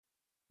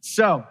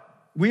So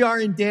we are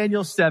in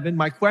Daniel 7.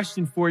 My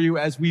question for you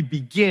as we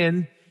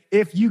begin,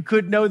 if you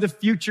could know the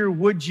future,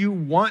 would you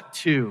want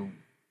to?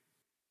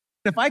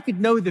 If I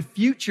could know the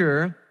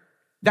future,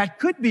 that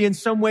could be in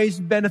some ways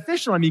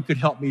beneficial. I mean, it could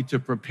help me to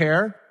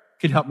prepare,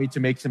 could help me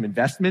to make some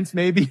investments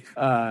maybe.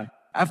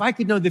 If I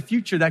could know the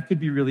future, that could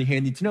be really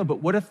handy to know.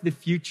 But what if the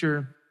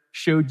future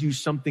showed you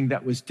something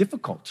that was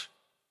difficult?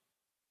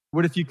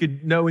 What if you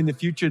could know in the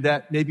future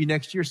that maybe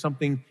next year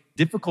something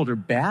difficult or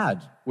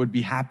bad would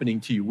be happening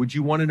to you? Would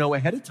you want to know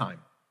ahead of time?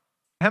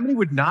 How many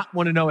would not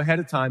want to know ahead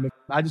of time?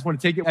 I just want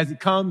to take it as it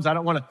comes. I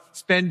don't want to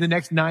spend the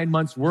next 9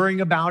 months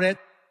worrying about it,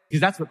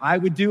 because that's what I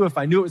would do. If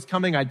I knew it was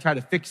coming, I'd try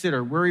to fix it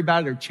or worry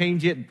about it or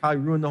change it and probably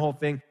ruin the whole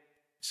thing.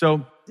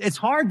 So it's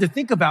hard to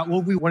think about,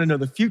 well, we want to know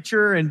the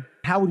future and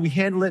how would we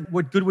handle it?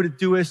 What good would it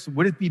do us?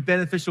 Would it be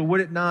beneficial?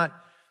 Would it not?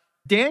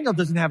 Daniel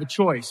doesn't have a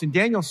choice. In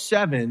Daniel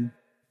 7,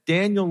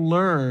 Daniel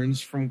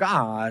learns from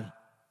God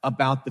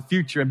about the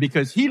future. And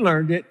because he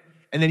learned it,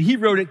 and then he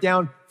wrote it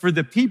down for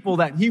the people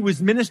that he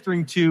was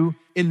ministering to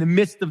in the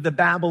midst of the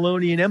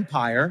Babylonian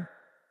Empire,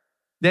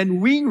 then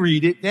we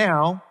read it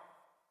now,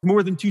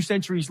 more than 2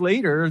 centuries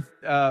later,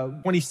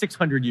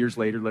 2,600 years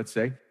later, let's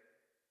say.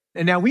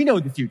 And now we know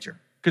the future.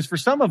 Because for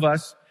some of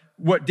us,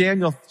 what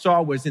Daniel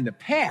saw was in the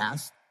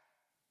past,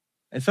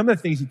 and some of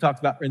the things he talks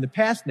about are in the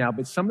past now,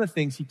 but some of the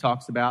things he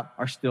talks about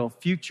are still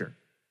future.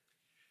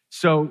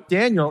 So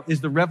Daniel is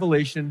the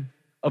revelation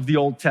of the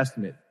Old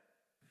Testament.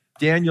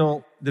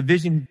 Daniel, the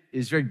vision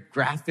is very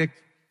graphic,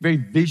 very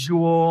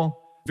visual,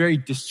 very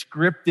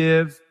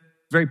descriptive,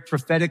 very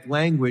prophetic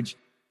language.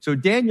 So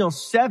Daniel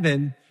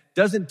 7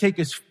 doesn't take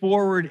us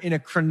forward in a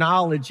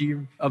chronology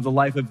of the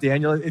life of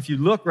Daniel. If you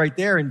look right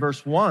there in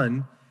verse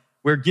 1,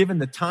 we're given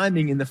the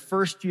timing in the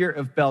first year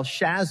of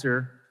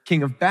Belshazzar,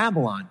 king of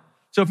Babylon.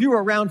 So if you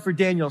were around for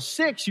Daniel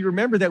 6, you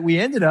remember that we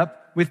ended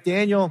up with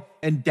Daniel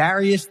and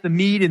Darius the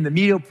Mede in the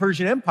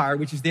Medo-Persian Empire,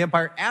 which is the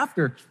empire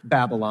after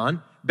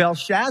Babylon.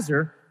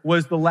 Belshazzar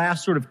was the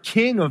last sort of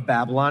king of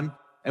Babylon,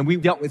 and we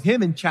dealt with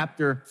him in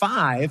chapter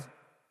 5.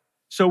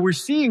 So we're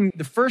seeing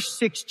the first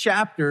 6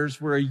 chapters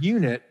were a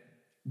unit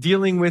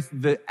dealing with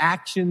the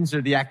actions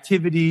or the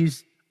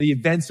activities, the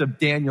events of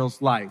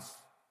Daniel's life.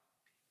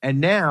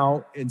 And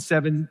now, in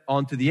 7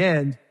 on to the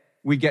end,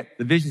 we get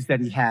the visions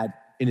that he had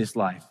in his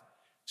life.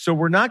 So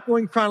we're not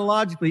going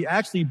chronologically.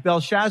 Actually,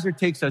 Belshazzar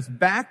takes us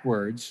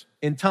backwards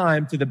in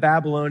time to the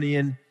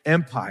Babylonian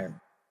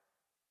Empire.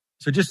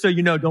 So just so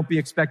you know, don't be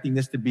expecting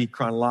this to be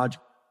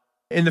chronological.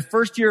 In the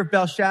first year of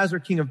Belshazzar,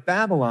 king of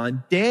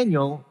Babylon,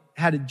 Daniel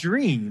had a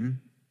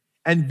dream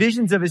and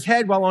visions of his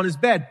head while on his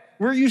bed.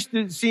 We're used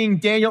to seeing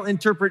Daniel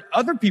interpret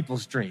other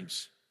people's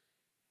dreams.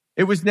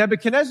 It was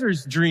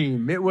Nebuchadnezzar's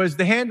dream. It was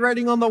the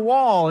handwriting on the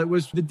wall. It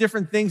was the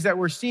different things that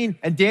were seen,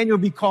 and Daniel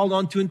would be called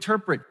on to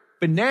interpret.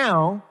 But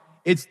now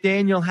it's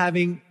Daniel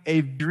having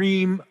a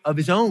dream of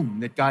his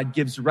own that God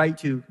gives right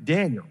to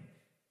Daniel.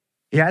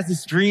 He has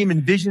this dream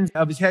and visions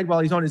of his head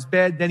while he's on his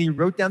bed. Then he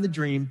wrote down the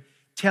dream,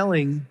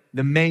 telling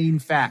the main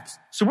facts.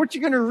 So what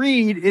you're going to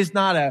read is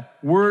not a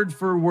word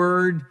for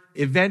word,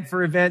 event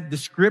for event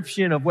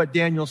description of what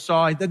Daniel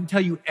saw. It doesn't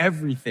tell you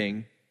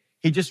everything.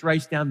 He just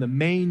writes down the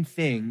main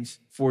things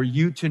for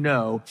you to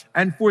know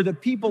and for the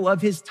people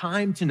of his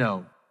time to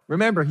know.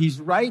 Remember,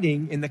 he's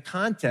writing in the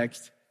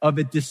context of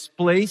a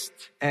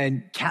displaced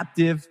and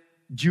captive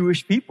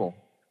Jewish people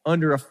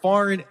under a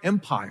foreign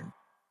empire.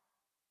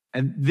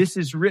 And this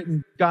is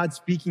written, God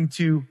speaking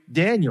to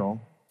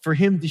Daniel for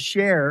him to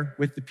share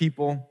with the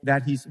people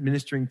that he's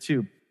ministering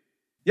to.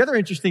 The other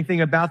interesting thing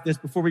about this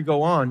before we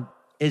go on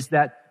is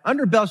that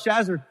under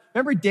Belshazzar,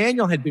 remember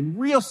Daniel had been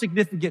real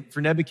significant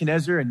for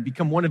Nebuchadnezzar and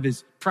become one of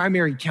his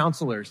primary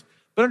counselors.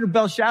 But under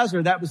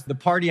Belshazzar, that was the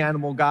party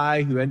animal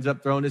guy who ends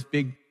up throwing this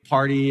big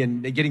party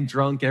and they're getting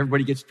drunk.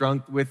 Everybody gets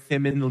drunk with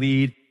him in the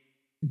lead.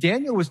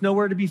 Daniel was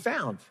nowhere to be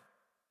found.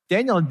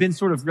 Daniel had been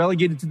sort of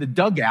relegated to the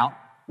dugout,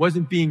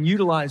 wasn't being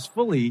utilized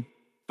fully.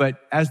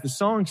 But as the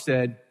song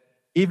said,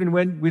 even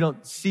when we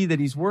don't see that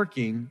he's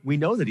working, we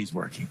know that he's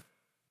working.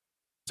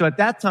 So at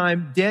that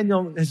time,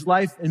 Daniel, his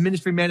life and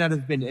ministry may not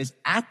have been as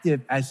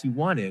active as he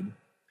wanted,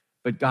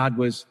 but God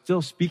was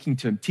still speaking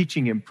to him,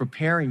 teaching him,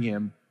 preparing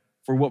him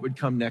for what would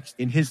come next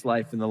in his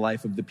life and the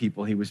life of the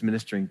people he was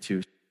ministering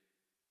to.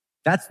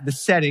 That's the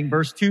setting.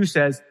 Verse 2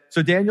 says,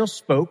 so Daniel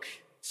spoke,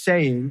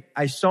 saying,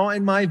 I saw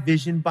in my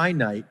vision by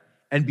night,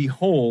 and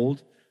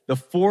behold, the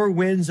 4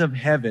 winds of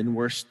heaven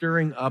were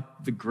stirring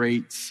up the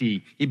great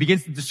sea. He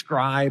begins to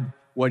describe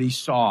what he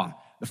saw.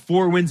 The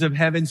 4 winds of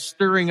heaven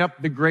stirring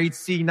up the great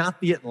sea, not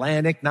the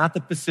Atlantic, not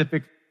the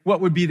Pacific. What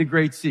would be the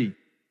great sea?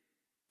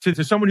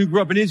 To someone who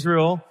grew up in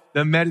Israel,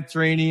 the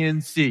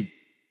Mediterranean Sea.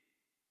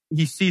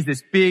 He sees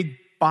this big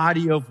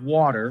body of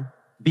water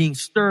being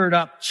stirred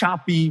up,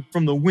 choppy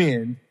from the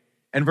wind.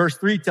 And verse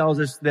 3 tells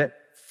us that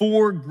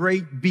 4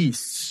 great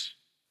beasts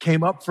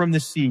came up from the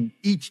sea,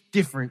 each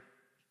different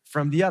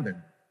from the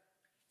other.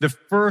 The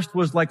first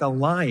was like a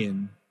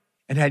lion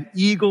and had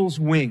eagle's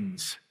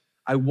wings.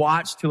 I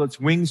watched till its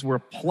wings were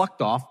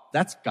plucked off.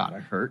 That's gotta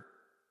hurt.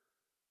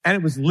 And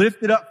it was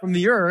lifted up from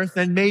the earth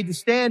and made to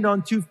stand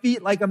on 2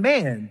 feet like a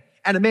man,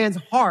 and a man's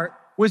heart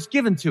was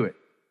given to it.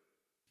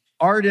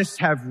 Artists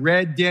have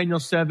read Daniel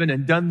 7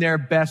 and done their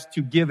best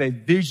to give a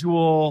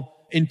visual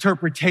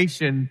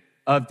interpretation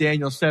of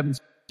Daniel 7.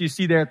 You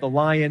see there at the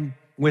lion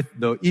with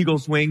the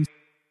eagle's wings.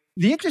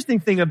 The interesting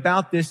thing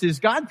about this is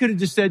God could have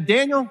just said,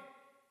 Daniel,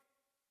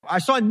 I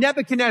saw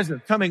Nebuchadnezzar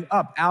coming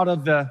up out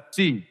of the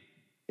sea.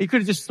 He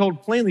could have just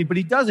told plainly, but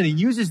he doesn't. He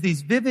uses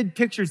these vivid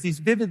pictures, these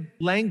vivid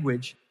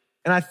language.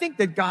 And I think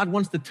that God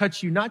wants to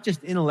touch you not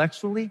just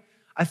intellectually.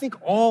 I think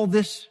all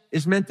this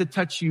is meant to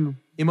touch you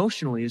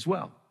emotionally as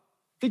well.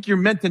 I think you're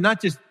meant to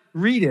not just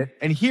read it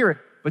and hear it,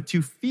 but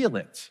to feel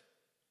it.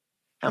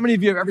 How many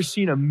of you have ever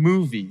seen a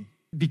movie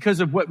because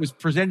of what was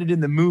presented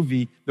in the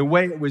movie, the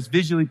way it was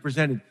visually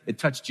presented, it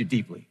touched you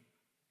deeply?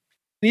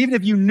 And even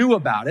if you knew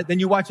about it, then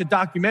you watch a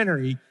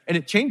documentary and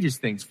it changes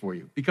things for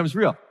you, becomes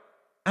real.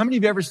 How many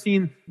of you have ever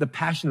seen The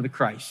Passion of the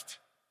Christ?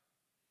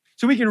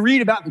 So we can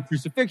read about the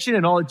crucifixion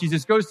and all that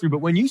Jesus goes through, but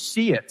when you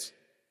see it,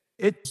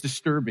 it's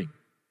disturbing.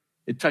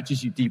 It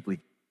touches you deeply.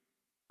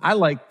 I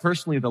like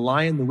personally The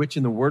Lion, the Witch,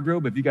 and the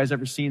Wardrobe. Have you guys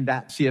ever seen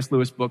that C.S.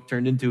 Lewis book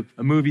turned into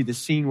a movie? The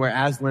scene where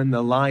Aslan,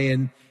 the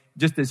lion,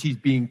 just as he's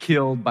being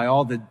killed by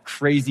all the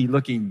crazy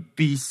looking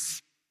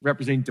beasts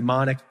representing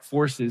demonic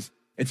forces,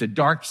 it's a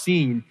dark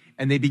scene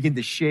and they begin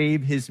to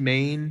shave his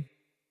mane.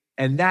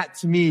 And that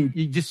to me,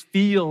 you just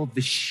feel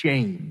the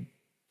shame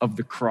of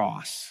the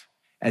cross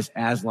as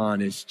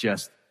Aslan is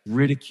just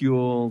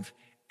ridiculed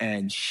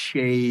and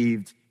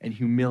shaved and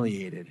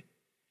humiliated.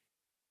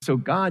 So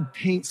God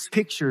paints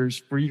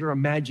pictures for your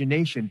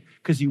imagination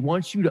because he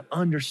wants you to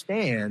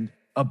understand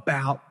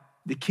about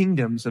the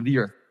kingdoms of the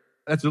earth.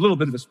 That's a little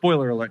bit of a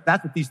spoiler alert.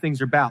 That's what these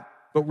things are about.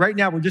 But right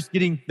now we're just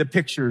getting the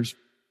pictures.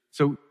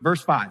 So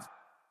verse 5,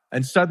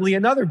 and suddenly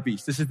another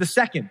beast. This is the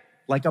second,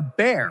 like a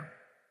bear.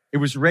 It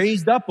was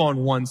raised up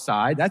on one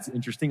side. That's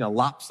interesting, a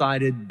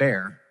lopsided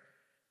bear.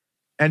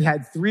 And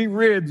had 3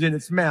 ribs in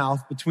its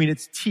mouth between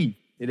its teeth.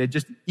 It had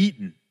just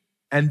eaten.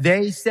 And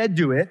they said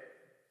to it,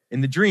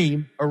 in the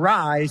dream,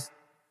 arise,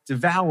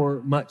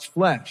 devour much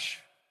flesh.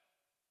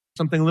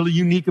 Something a little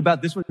unique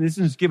about this one. This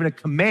is given a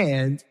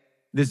command.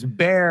 This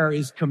bear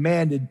is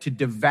commanded to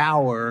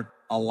devour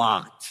a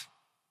lot.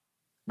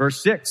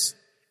 Verse 6,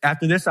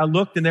 after this I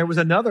looked and there was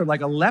another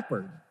like a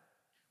leopard,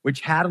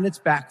 which had on its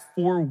back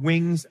 4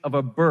 wings of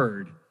a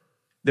bird.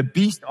 The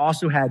beast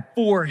also had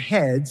 4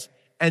 heads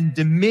and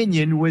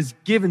dominion was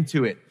given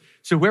to it.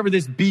 So whoever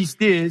this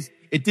beast is,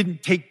 it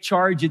didn't take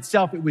charge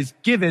itself. It was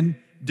given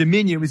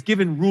dominion, was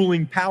given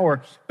ruling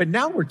power. But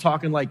now we're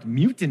talking like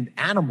mutant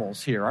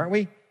animals here, aren't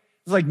we?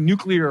 It's like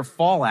nuclear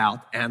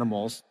fallout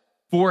animals.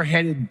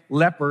 4-headed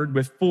leopard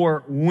with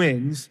 4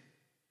 wings.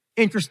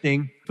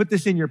 Interesting. Put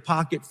this in your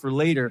pocket for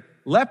later.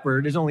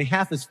 Leopard is only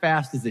half as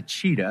fast as a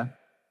cheetah.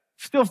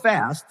 Still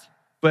fast,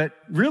 but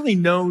really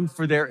known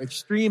for their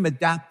extreme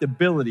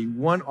adaptability.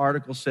 One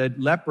article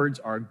said leopards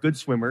are good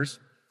swimmers,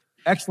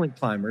 excellent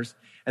climbers,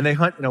 and they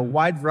hunt in a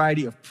wide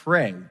variety of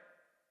prey.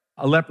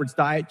 A leopard's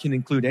diet can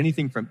include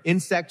anything from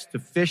insects to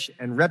fish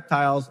and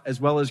reptiles,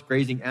 as well as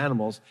grazing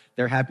animals.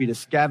 They're happy to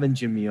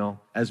scavenge a meal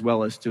as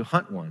well as to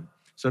hunt one.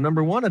 So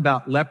number 1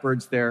 about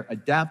leopards, they're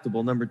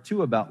adaptable. Number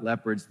 2 about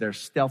leopards, they're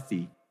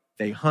stealthy.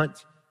 They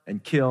hunt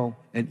and kill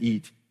and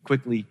eat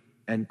quickly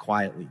and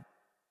quietly.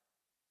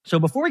 So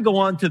before we go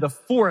on to the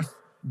 4th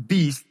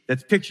beast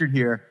that's pictured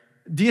here,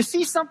 do you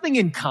see something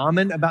in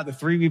common about the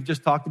 3 we've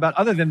just talked about,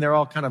 other than they're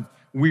all kind of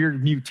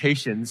weird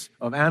mutations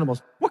of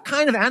animals? What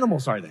kind of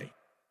animals are they?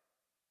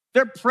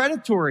 They're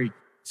predatory.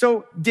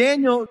 So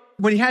Daniel,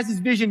 when he has his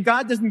vision,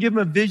 God doesn't give him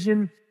a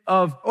vision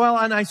of, well,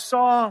 and I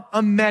saw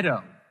a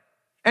meadow.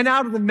 And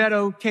out of the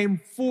meadow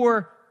came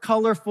 4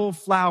 colorful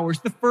flowers.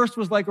 The first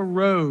was like a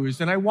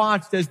rose, and I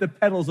watched as the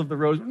petals of the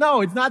rose.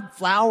 No, it's not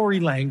flowery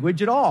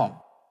language at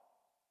all.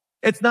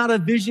 It's not a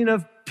vision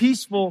of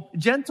peaceful,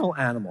 gentle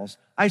animals.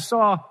 I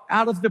saw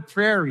out of the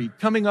prairie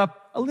coming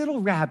up a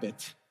little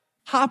rabbit,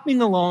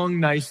 hopping along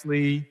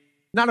nicely.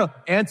 Not an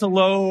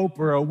antelope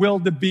or a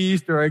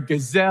wildebeest or a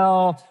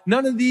gazelle.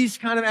 None of these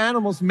kind of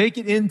animals make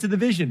it into the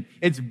vision.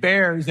 It's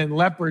bears and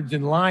leopards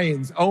and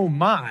lions. Oh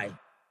my.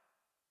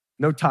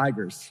 No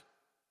tigers.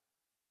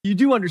 You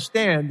do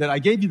understand that I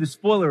gave you the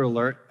spoiler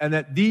alert and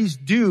that these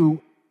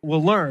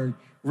we'll learn,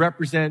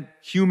 represent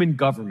human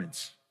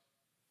governments,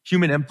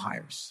 human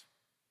empires.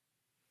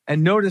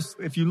 And notice,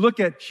 if you look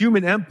at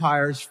human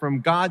empires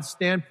from God's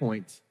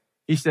standpoint,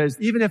 he says,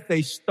 even if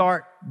they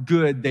start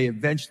good, they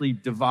eventually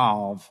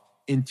devolve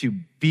into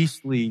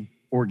beastly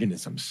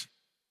organisms.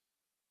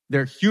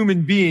 They're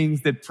human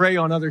beings that prey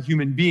on other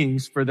human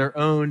beings for their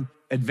own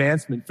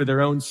advancement, for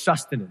their own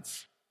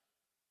sustenance.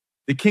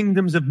 The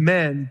kingdoms of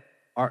men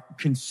are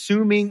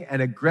consuming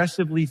and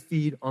aggressively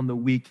feed on the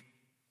weak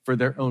for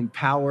their own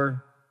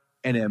power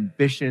and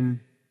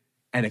ambition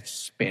and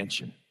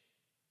expansion.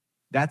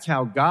 That's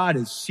how God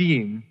is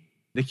seeing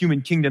the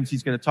human kingdoms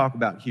he's going to talk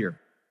about here.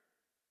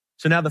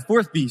 So now the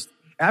 4th beast.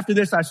 After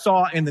this, I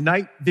saw in the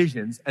night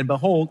visions, and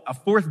behold, a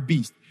 4th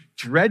beast,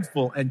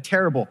 dreadful and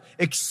terrible,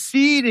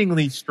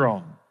 exceedingly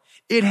strong.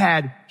 It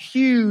had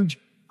huge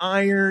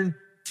iron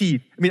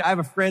teeth. I mean, I have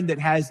a friend that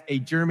has a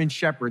German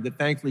Shepherd that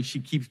thankfully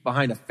she keeps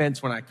behind a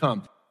fence when I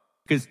come.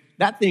 Because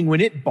that thing, when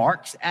it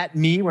barks at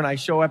me when I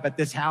show up at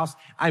this house,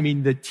 I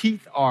mean, the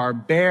teeth are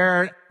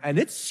bare and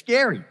it's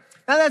scary.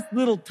 Now that's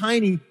little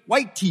tiny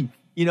white teeth.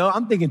 You know,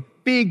 I'm thinking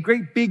big,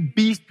 great big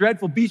beast,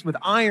 dreadful beast with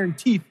iron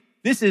teeth.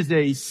 This is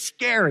a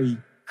scary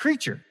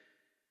creature.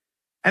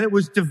 And it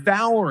was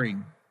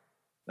devouring.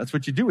 That's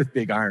what you do with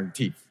big iron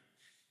teeth.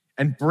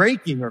 And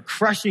breaking or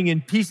crushing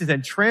in pieces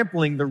and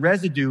trampling the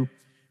residue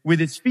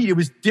with its feet. It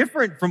was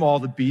different from all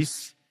the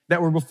beasts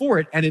that were before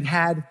it, and it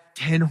had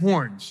 10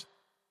 horns.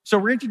 So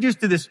we're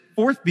introduced to this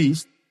fourth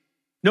beast.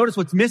 Notice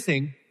what's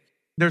missing.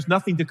 There's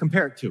nothing to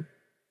compare it to.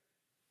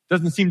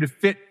 Doesn't seem to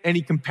fit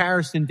any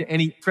comparison to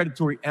any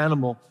predatory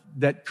animal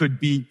that could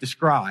be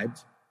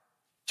described.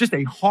 Just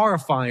a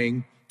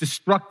horrifying,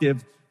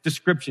 destructive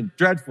description.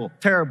 Dreadful,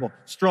 terrible,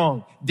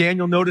 strong.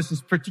 Daniel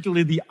notices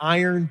particularly the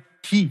iron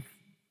teeth.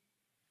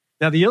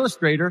 Now the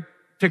illustrator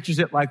pictures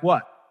it like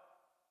what?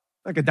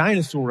 Like a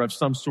dinosaur of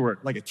some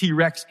sort, like a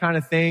T-Rex kind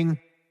of thing.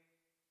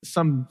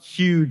 Some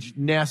huge,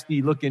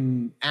 nasty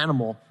looking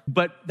animal.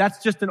 But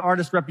that's just an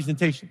artist's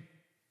representation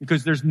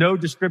because there's no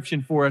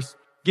description for us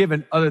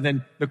given other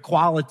than the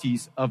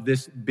qualities of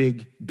this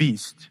big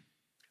beast.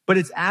 But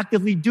it's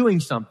actively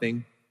doing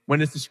something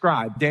when it's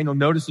described. Daniel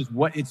notices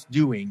what it's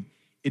doing.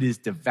 It is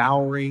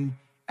devouring.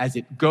 As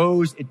it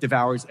goes, it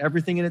devours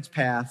everything in its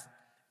path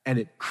and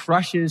it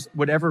crushes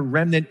whatever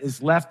remnant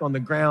is left on the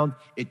ground.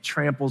 It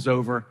tramples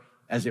over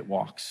as it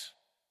walks.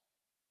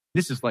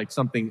 This is like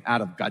something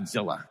out of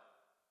Godzilla.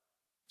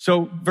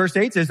 So verse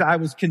 8 says, I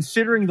was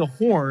considering the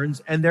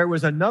horns, and there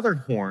was another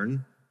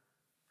horn.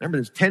 Remember,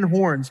 there's 10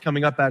 horns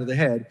coming up out of the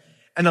head,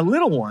 and a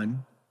little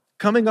one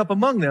coming up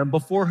among them,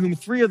 before whom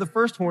 3 of the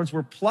first horns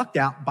were plucked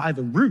out by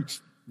the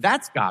roots.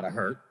 That's gotta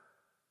hurt.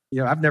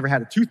 You know, I've never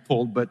had a tooth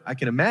pulled, but I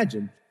can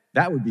imagine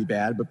that would be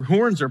bad. But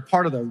horns are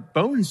part of the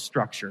bone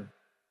structure.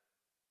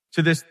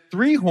 So this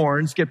 3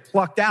 horns get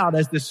plucked out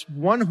as this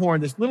one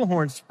horn, this little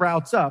horn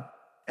sprouts up.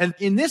 And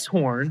in this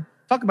horn,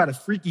 talk about a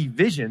freaky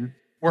vision,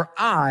 were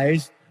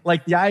eyes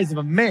like the eyes of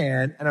a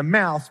man and a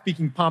mouth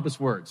speaking pompous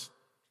words.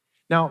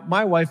 Now,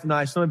 my wife and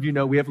I, some of you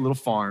know, we have a little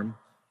farm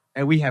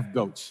and we have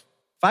goats.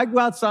 If I go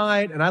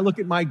outside and I look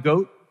at my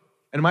goat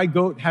and my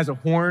goat has a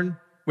horn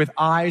with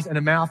eyes and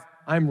a mouth,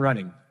 I'm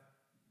running.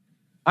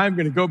 I'm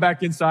going to go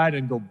back inside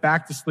and go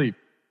back to sleep.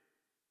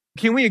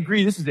 Can we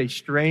agree this is a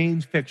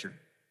strange picture?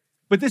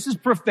 But this is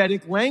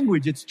prophetic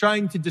language. It's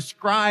trying to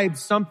describe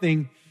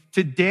something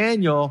to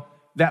Daniel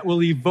that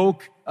will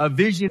evoke a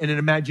vision and an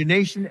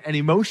imagination and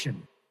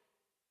emotion.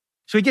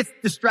 So he gets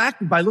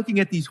distracted by looking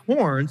at these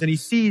horns and he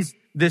sees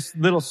this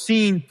little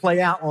scene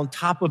play out on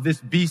top of this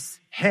beast's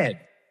head.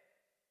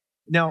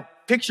 Now,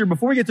 picture,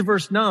 before we get to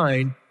verse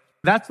 9,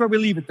 that's where we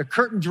leave it. The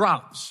curtain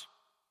drops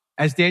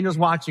as Daniel's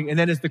watching. And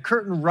then as the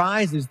curtain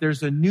rises,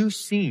 there's a new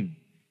scene.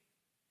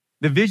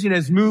 The vision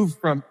has moved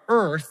from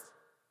earth,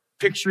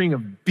 picturing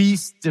of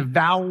beasts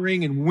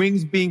devouring and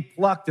wings being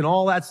plucked and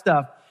all that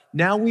stuff.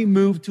 Now we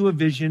move to a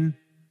vision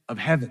of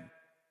heaven.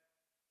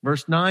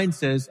 Verse 9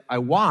 says, I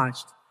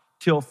watched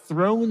till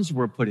thrones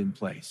were put in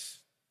place.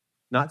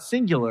 Not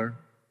singular,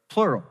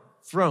 plural,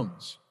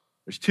 thrones.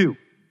 There's 2,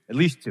 at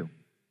least 2.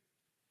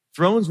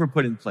 Thrones were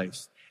put in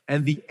place,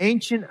 and the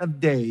Ancient of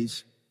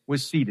Days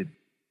was seated.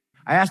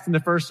 I asked in the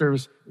first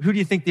service, who do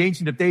you think the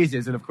Ancient of Days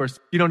is? And of course,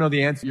 if you don't know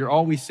the answer, you're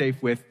always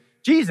safe with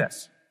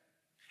Jesus.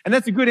 And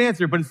that's a good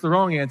answer, but it's the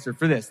wrong answer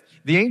for this.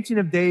 The Ancient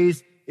of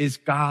Days is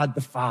God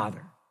the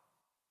Father,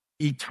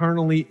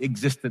 eternally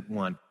existent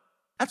one.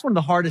 That's one of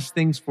the hardest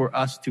things for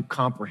us to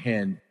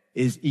comprehend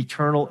is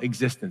eternal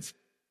existence.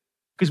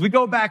 Because we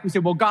go back, we say,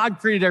 well, God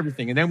created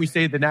everything. And then we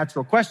say the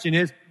natural question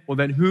is, well,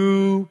 then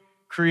who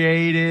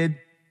created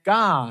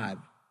God?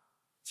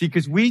 See,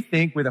 because we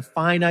think with a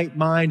finite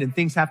mind and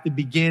things have to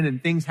begin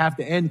and things have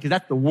to end because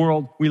that's the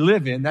world we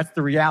live in. That's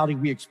the reality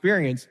we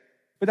experience.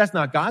 But that's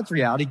not God's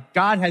reality.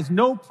 God has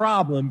no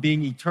problem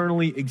being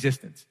eternally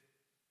existent.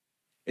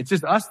 It's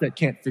just us that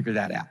can't figure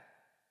that out.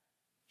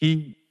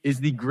 He is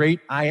the great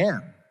I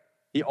am.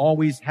 He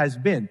always has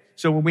been.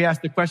 So when we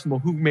ask the question, well,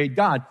 who made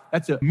God?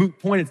 That's a moot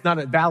point. It's not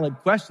a valid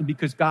question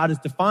because God is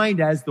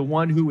defined as the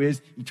one who is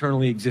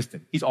eternally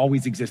existent. He's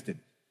always existed.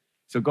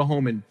 So go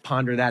home and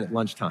ponder that at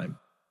lunchtime.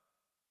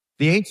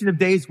 The Ancient of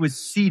Days was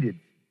seated.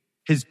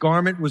 His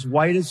garment was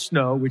white as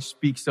snow, which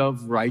speaks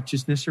of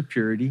righteousness or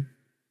purity.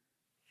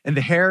 And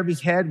the hair of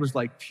his head was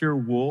like pure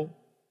wool.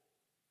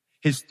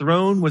 His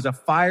throne was a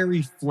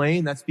fiery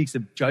flame. That speaks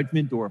of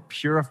judgment or a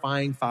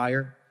purifying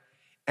fire.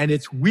 And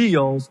its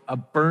wheels a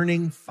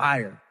burning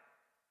fire.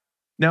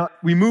 Now,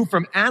 we move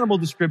from animal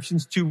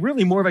descriptions to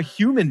really more of a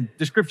human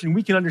description.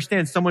 We can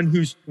understand someone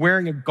who's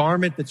wearing a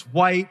garment that's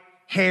white,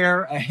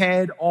 hair, a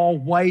head, all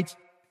white,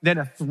 then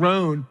a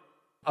throne,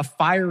 a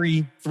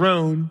fiery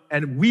throne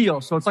and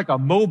wheel. So it's like a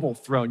mobile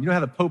throne. You know how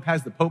the Pope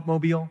has the Pope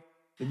mobile?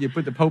 You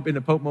put the Pope in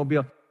the Pope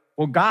mobile.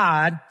 Well,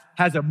 God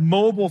has a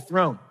mobile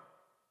throne.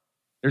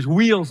 There's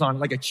wheels on it,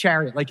 like a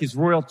chariot, like his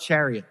royal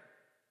chariot.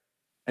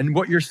 And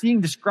what you're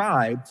seeing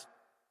described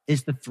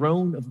is the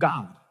throne of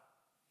God.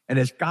 And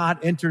as God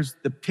enters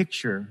the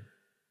picture,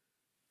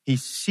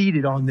 he's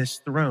seated on this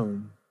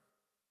throne,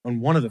 on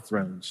one of the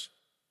thrones.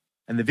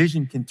 And the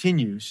vision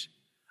continues.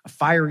 A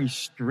fiery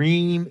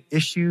stream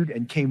issued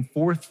and came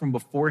forth from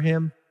before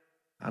him.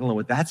 I don't know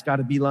what that's got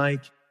to be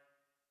like.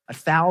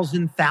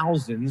 1,000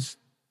 thousands,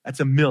 that's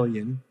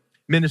 1,000,000,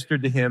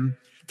 ministered to him.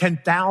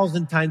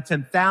 10,000 times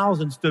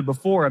 10,000 stood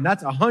before him.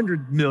 That's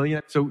 100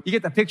 million. So you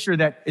get the picture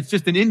that it's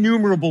just an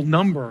innumerable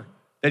number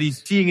that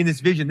he's seeing in this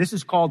vision. This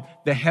is called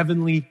the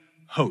heavenly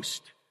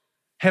host.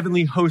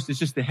 Heavenly host is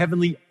just the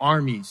heavenly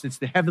armies. It's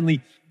the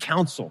heavenly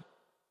council.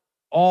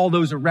 All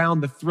those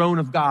around the throne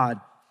of God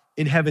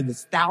in heaven.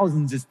 It's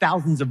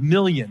thousands of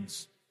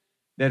millions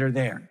that are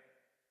there.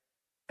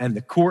 And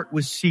the court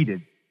was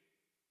seated.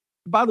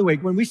 By the way,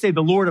 when we say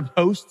the Lord of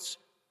hosts,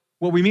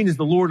 what we mean is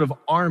the Lord of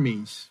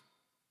armies.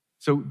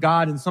 So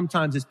God, and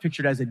sometimes is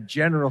pictured as a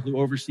general who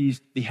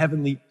oversees the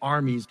heavenly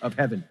armies of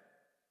heaven.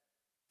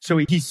 So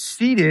he's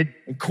seated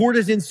and court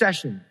is in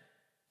session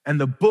and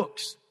the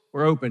books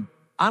were open.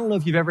 I don't know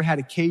if you've ever had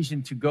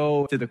occasion to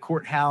go to the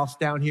courthouse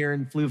down here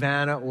in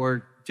Fluvanna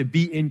or to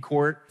be in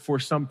court for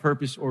some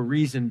purpose or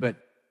reason, but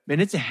man,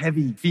 it's a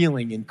heavy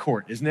feeling in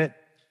court, isn't it?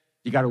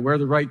 You got to wear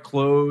the right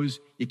clothes.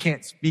 You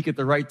can't speak at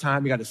the right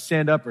time. You got to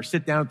stand up or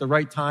sit down at the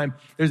right time.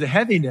 There's a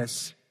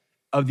heaviness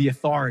of the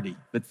authority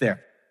that's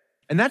there.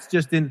 And that's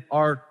just in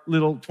our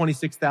little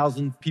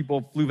 26,000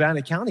 people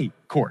Fluvanna County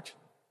court.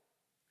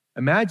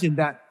 Imagine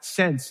that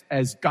sense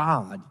as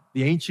God,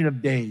 the Ancient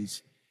of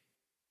Days.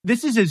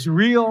 This is as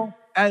real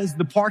as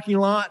the parking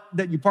lot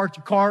that you parked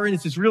your car in.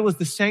 It's as real as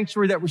the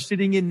sanctuary that we're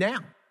sitting in now.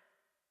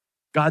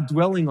 God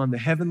dwelling on the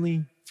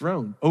heavenly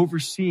throne,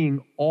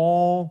 overseeing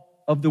all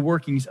of the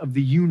workings of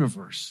the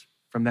universe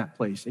from that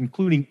place,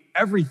 including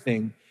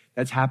everything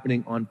that's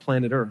happening on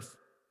planet Earth.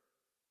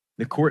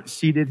 The court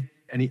seated,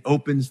 and he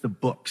opens the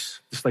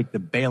books, just like the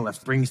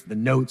bailiff brings the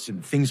notes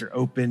and things are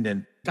opened,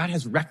 and God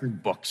has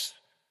record books.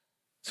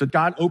 So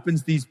God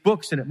opens these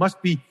books, and it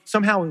must be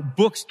somehow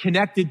books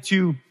connected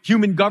to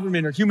human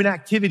government or human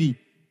activity,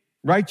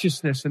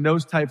 righteousness, and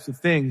those types of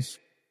things.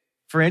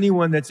 For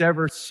anyone that's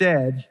ever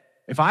said,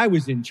 if I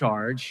was in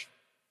charge,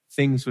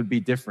 things would be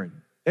different.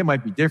 They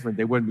might be different.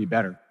 They wouldn't be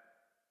better.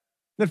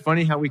 Isn't it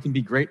funny how we can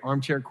be great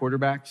armchair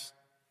quarterbacks?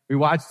 We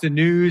watch the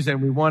news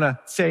and we want to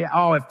say,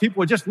 oh, if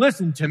people would just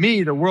listen to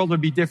me, the world would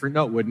be different.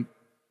 No, it wouldn't.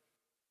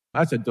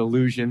 That's a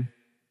delusion.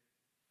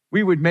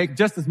 We would make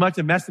just as much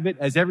a mess of it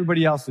as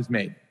everybody else has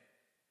made.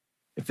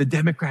 If the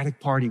Democratic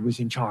Party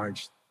was in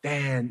charge,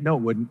 then no,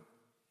 it wouldn't.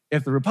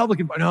 If the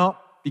Republican Party, no,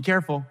 be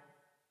careful.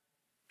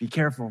 Be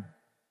careful.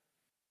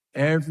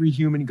 Every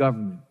human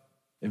government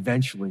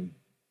eventually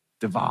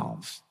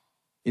devolves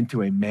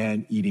into a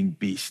man-eating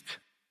beast.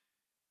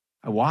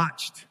 I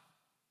watched,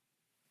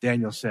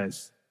 Daniel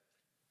says,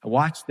 I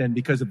watched then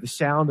because of the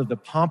sound of the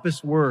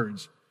pompous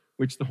words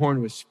which the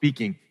horn was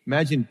speaking.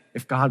 Imagine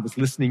if God was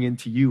listening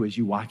into you as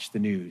you watch the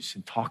news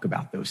and talk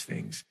about those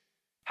things,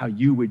 how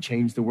you would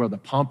change the world, the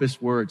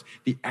pompous words,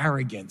 the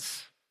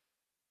arrogance.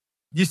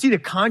 Do you see the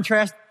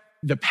contrast,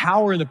 the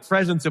power and the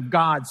presence of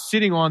God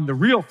sitting on the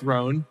real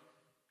throne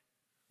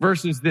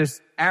versus this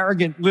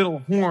arrogant little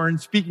horn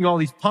speaking all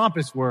these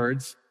pompous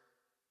words?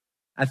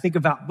 I think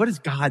about what does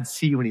God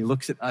see when he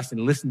looks at us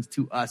and listens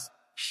to us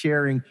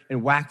sharing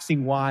and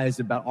waxing wise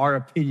about our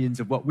opinions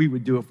of what we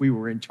would do if we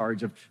were in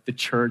charge of the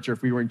church or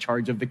if we were in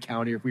charge of the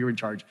county or if we were in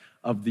charge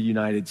of the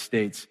United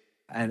States.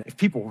 And if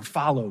people would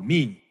follow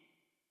me,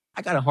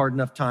 I got a hard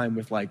enough time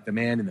with like the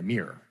man in the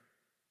mirror.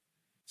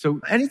 So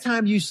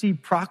anytime you see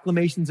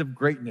proclamations of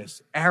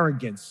greatness,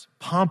 arrogance,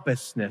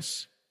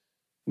 pompousness,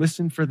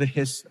 listen for the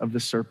hiss of the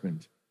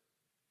serpent.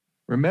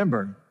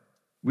 Remember,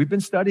 we've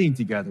been studying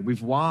together.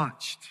 We've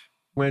watched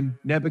when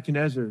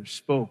Nebuchadnezzar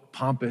spoke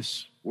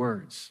pompous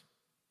words.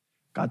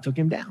 God took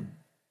him down.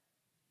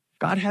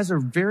 God has a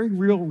very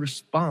real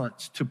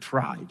response to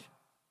pride.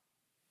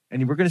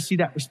 And we're going to see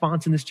that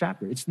response in this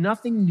chapter. It's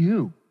nothing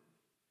new.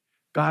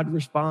 God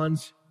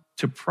responds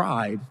to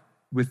pride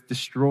with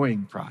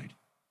destroying pride.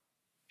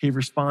 He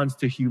responds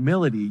to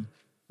humility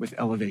with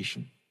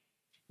elevation.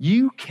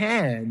 You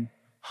can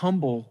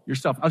humble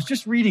yourself. I was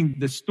just reading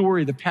the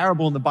story, the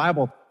parable in the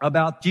Bible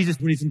about Jesus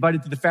when he's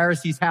invited to the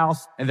Pharisees'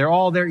 house and they're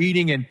all there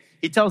eating, and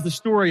he tells the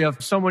story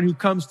of someone who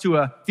comes to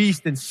a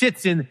feast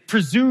and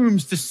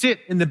presumes to sit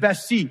in the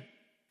best seat.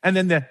 And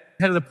then the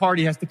head of the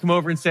party has to come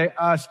over and say,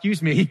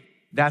 excuse me,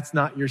 that's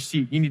not your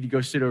seat. You need to go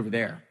sit over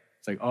there.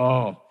 It's like,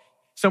 oh,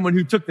 someone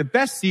who took the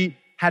best seat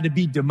had to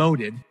be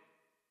demoted.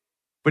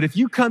 But if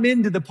you come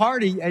into the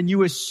party and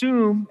you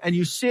assume and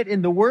you sit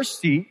in the worst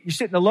seat, you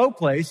sit in the low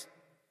place,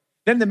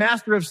 then the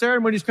master of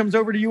ceremonies comes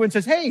over to you and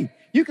says, hey,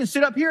 you can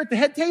sit up here at the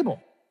head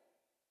table.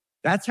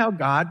 That's how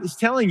God is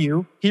telling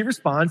you he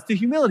responds to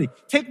humility.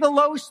 Take the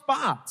low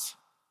spots.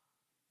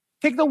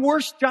 Take the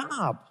worst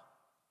job.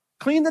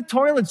 Clean the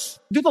toilets.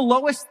 Do the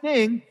lowest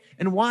thing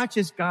and watch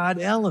as God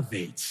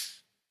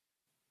elevates.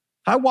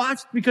 I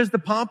watched because the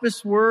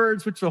pompous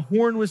words which the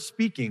horn was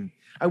speaking.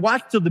 I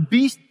watched till the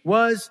beast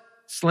was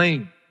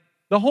slain.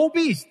 The whole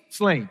beast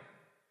slain.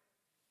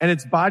 and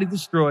its body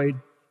destroyed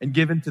and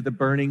given to the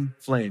burning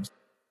flames.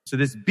 So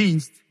this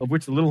beast, of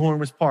which the little horn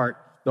was part,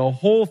 the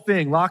whole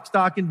thing, lock,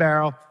 stock, and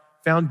barrel,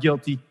 found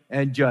guilty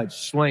and judged,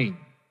 slain,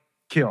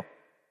 killed.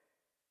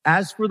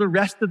 As for the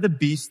rest of the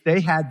beasts, they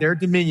had their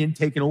dominion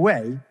taken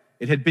away.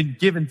 It had been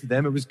given to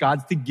them. It was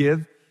God's to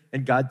give,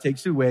 and God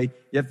takes it away.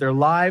 Yet their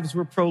lives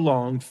were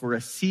prolonged for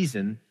a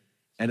season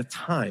and a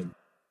time.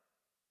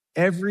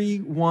 Every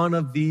one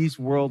of these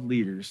world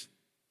leaders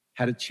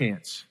had a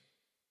chance.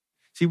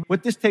 See,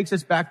 what this takes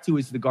us back to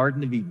is the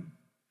Garden of Eden,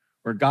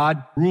 where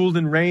God ruled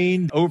and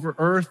reigned over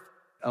earth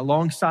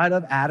alongside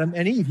of Adam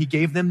and Eve. He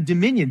gave them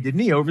dominion,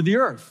 didn't he, over the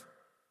earth?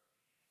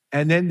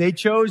 And then they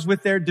chose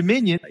with their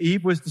dominion.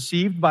 Eve was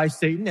deceived by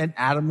Satan and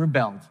Adam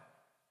rebelled.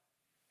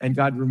 And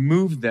God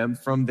removed them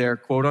from their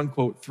quote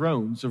unquote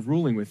thrones of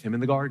ruling with him in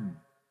the garden.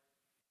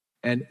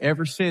 And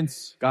ever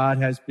since, God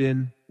has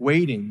been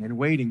waiting and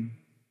waiting.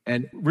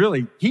 And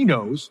really, he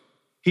knows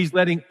he's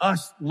letting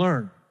us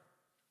learn.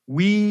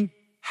 We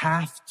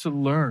have to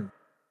learn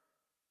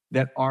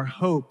that our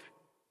hope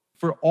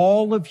for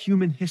all of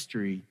human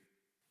history,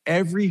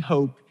 every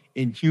hope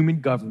in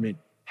human government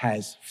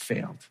has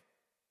failed.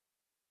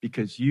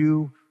 Because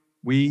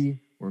we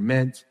were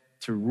meant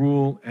to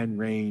rule and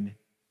reign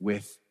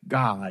with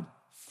God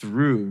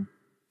through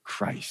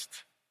Christ.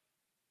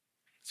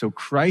 So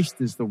Christ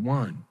is the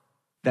one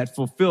that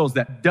fulfills,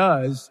 that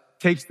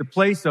takes the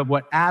place of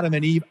what Adam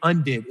and Eve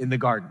undid in the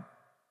garden.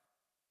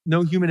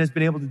 No human has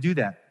been able to do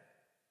that.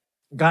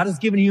 God has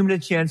given human a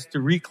chance to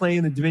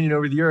reclaim the dominion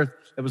over the earth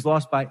that was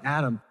lost by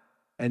Adam,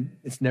 and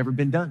it's never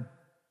been done.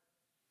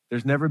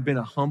 There's never been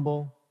a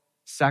humble,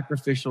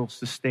 sacrificial,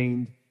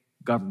 sustained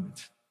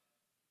government.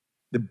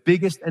 The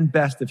biggest and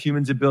best of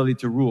humans' ability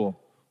to rule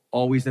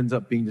always ends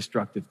up being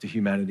destructive to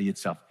humanity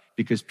itself,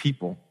 because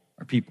people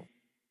are people.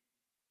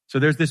 So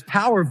there's this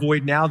power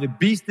void now. The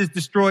beast is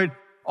destroyed.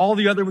 All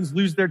the other ones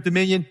lose their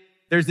dominion.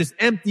 There's this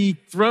empty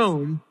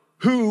throne.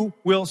 Who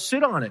will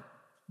sit on it?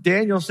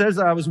 Daniel says,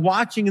 I was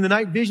watching in the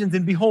night visions,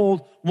 and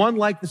behold, one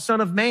like the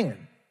Son of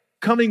Man,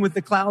 coming with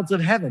the clouds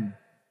of heaven.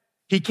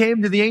 He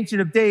came to the Ancient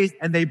of Days,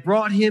 and they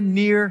brought him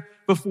near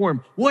before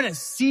him. What a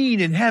scene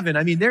in heaven.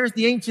 I mean, there's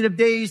the Ancient of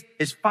Days,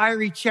 his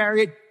fiery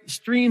chariot,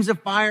 streams of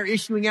fire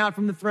issuing out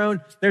from the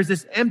throne. There's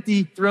this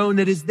empty throne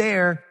that is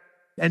there.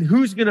 And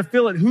who's going to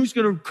fill it? Who's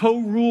going to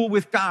co-rule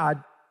with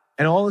God?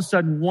 And all of a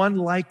sudden, one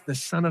like the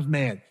Son of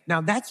Man.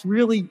 Now, that's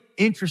really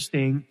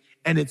interesting,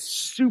 and it's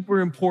super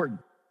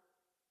important.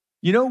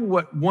 You know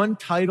what one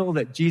title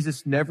that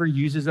Jesus never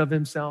uses of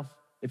himself?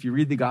 If you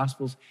read the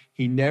Gospels,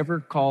 he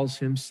never calls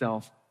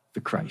himself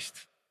the Christ.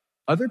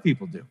 Other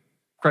people do.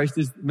 Christ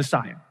is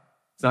Messiah.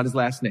 It's not his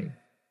last name.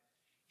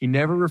 He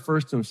never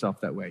refers to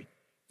himself that way.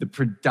 The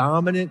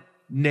predominant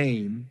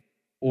name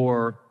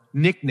or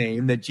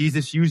nickname that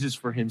Jesus uses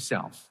for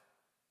himself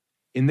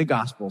in the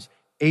Gospels,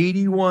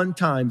 81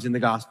 times in the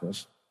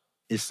Gospels,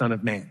 is Son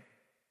of Man.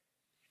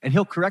 And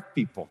he'll correct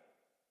people.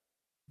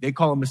 They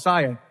call him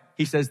Messiah.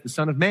 He says the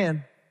Son of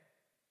Man.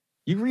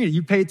 You read it.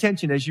 You pay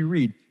attention as you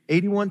read.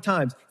 81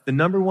 times. The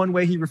number one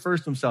way he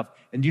refers to himself.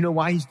 And do you know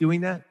why he's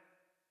doing that?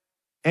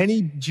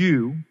 Any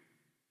Jew,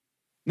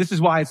 this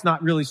is why it's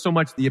not really so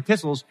much the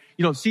epistles.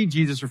 You don't see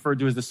Jesus referred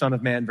to as the Son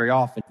of Man very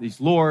often.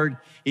 He's Lord,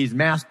 he's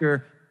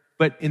Master.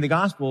 But in the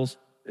Gospels,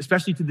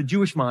 especially to the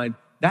Jewish mind,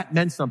 that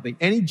meant something.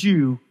 Any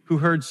Jew who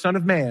heard Son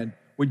of Man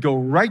would go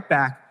right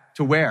back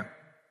to where?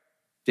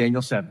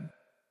 Daniel 7.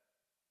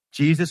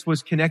 Jesus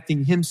was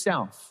connecting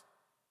himself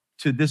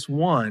to this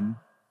one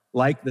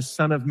like the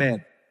Son of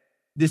Man.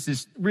 This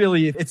is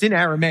really, it's in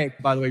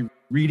Aramaic, by the way,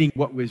 reading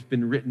what was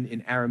been written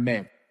in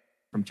Aramaic.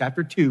 From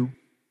chapter 2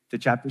 to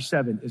chapter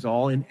 7 is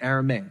all in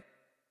Aramaic.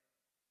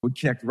 We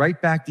connect right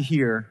back to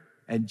here,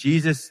 and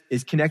Jesus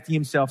is connecting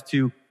himself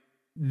to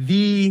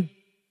the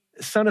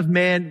Son of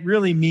Man.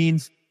 Really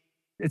means,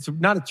 it's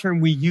not a term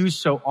we use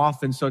so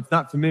often, so it's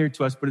not familiar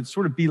to us, but it's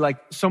sort of be like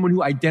someone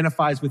who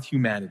identifies with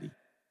humanity,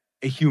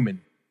 a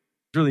human,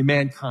 really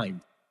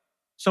mankind.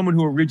 Someone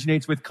who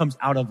originates with, comes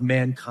out of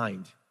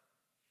mankind.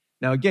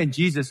 Now again,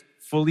 Jesus,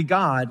 fully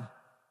God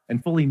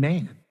and fully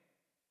man.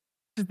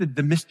 This is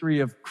the mystery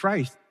of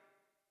Christ,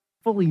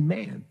 fully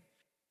man.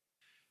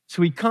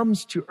 So he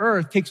comes to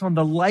earth, takes on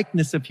the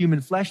likeness of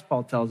human flesh,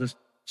 Paul tells us,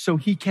 so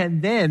he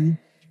can then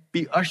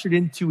be ushered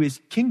into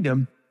his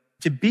kingdom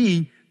to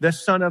be the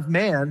Son of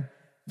Man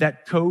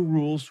that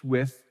co-rules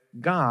with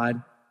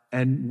God,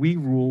 and we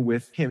rule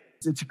with him.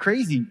 It's a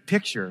crazy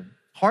picture,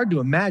 hard to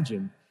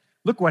imagine.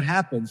 Look what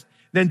happens.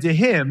 Then to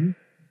him,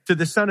 to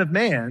the Son of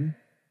Man,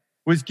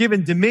 was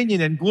given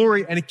dominion and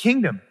glory and a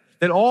kingdom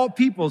that all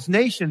peoples,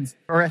 nations,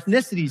 or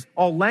ethnicities,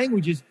 all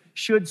languages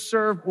should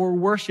serve or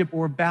worship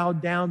or bow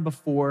down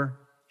before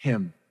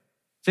him.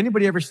 Has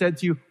anybody ever said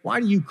to you, why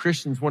do you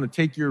Christians want to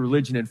take your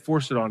religion and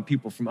force it on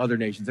people from other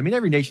nations? I mean,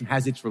 every nation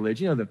has its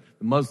religion. You know,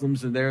 the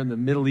Muslims are there in the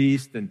Middle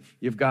East, and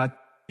you've got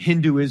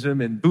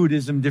Hinduism and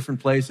Buddhism, different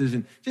places,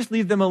 and just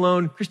leave them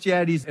alone.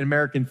 Christianity's an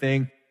American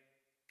thing,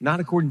 not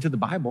according to the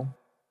Bible.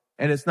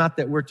 And it's not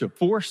that we're to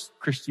force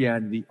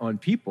Christianity on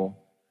people,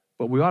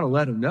 but we ought to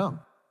let them know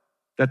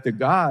that the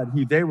God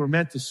who they were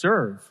meant to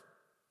serve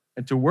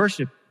and to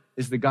worship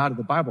is the God of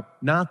the Bible,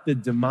 not the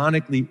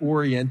demonically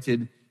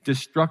oriented,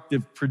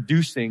 destructive,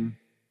 producing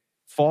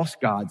false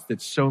gods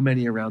that so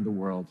many around the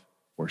world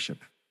worship.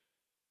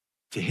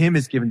 To him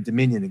is given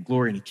dominion and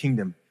glory and a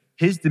kingdom.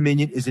 His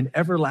dominion is an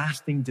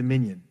everlasting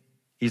dominion.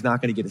 He's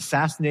not going to get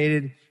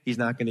assassinated. He's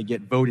not going to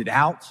get voted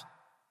out.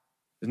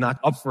 He's not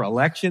up for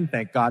election.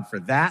 Thank God for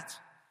that.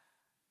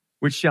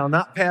 Which shall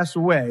not pass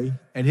away,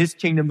 and his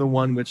kingdom the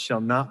one which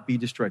shall not be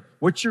destroyed.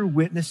 What you're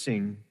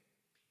witnessing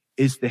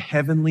is the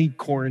heavenly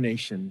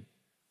coronation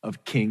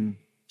of King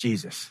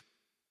Jesus.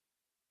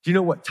 Do you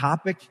know what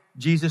topic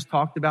Jesus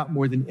talked about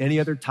more than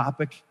any other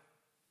topic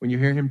when you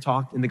hear him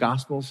talk in the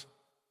Gospels?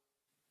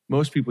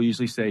 Most people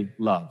usually say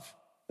love.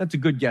 That's a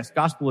good guess.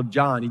 Gospel of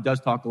John, he does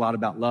talk a lot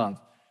about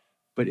love.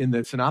 But in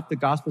the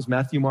Synoptic Gospels,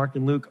 Matthew, Mark,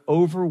 and Luke,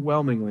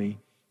 overwhelmingly,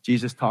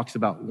 Jesus talks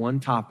about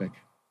one topic.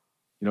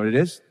 You know what it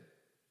is?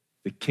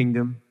 The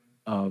kingdom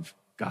of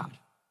God.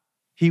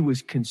 He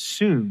was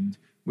consumed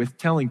with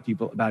telling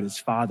people about his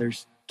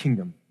Father's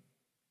kingdom.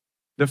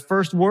 The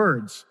first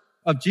words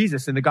of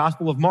Jesus in the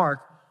Gospel of Mark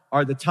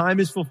are the time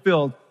is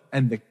fulfilled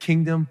and the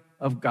kingdom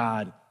of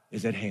God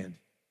is at hand.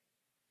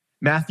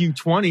 Matthew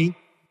 20,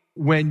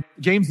 when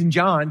James and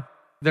John,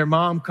 their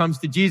mom comes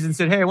to Jesus and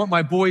said, hey, I want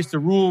my boys to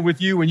rule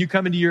with you when you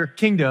come into your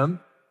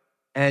kingdom.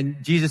 And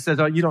Jesus says,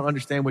 oh, you don't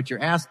understand what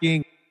you're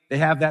asking. They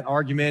have that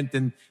argument,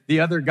 and the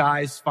other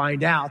guys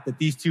find out that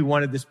these two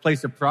wanted this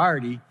place of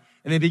priority,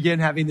 and they begin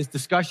having this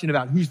discussion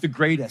about who's the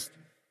greatest,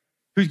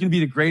 who's going to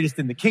be the greatest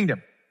in the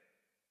kingdom.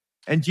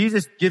 And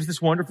Jesus gives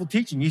this wonderful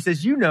teaching. He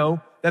says, you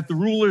know that the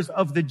rulers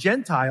of the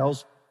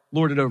Gentiles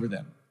lord it over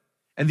them.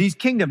 And these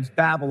kingdoms,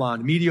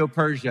 Babylon,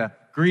 Medo-Persia,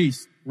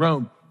 Greece,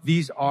 Rome,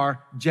 these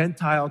are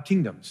Gentile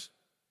kingdoms.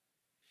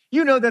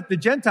 You know that the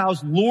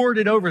Gentiles lord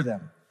it over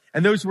them,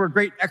 and those who are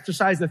great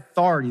exercise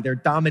authority, they're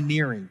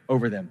domineering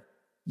over them.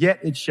 Yet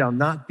it shall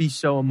not be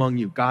so among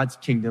you. God's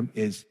kingdom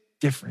is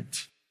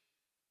different.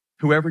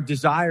 Whoever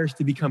desires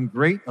to become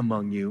great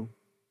among you,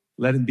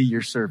 let him be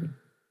your servant.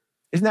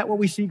 Isn't that what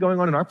we see going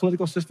on in our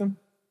political system?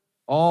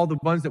 All the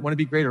ones that want to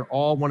be great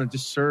all want to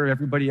just serve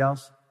everybody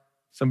else.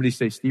 Somebody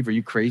say, Steve, are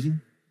you crazy?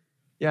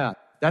 Yeah,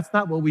 that's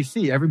not what we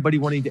see. Everybody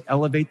wanting to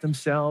elevate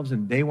themselves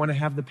and they want to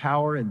have the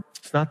power, and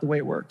it's not the way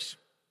it works.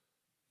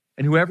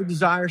 And whoever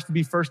desires to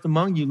be first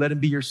among you, let him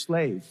be your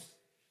slave.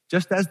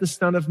 Just as the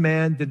Son of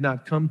Man did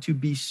not come to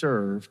be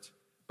served,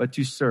 but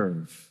to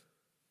serve.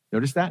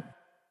 Notice that?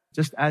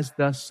 Just as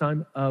the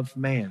Son of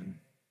Man.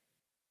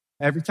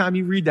 Every time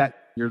you read that,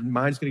 your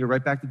mind's going to go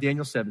right back to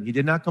Daniel 7. He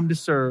did not come to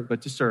serve,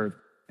 but to serve,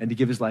 and to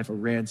give his life a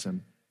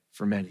ransom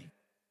for many.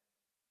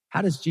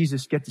 How does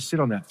Jesus get to sit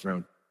on that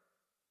throne?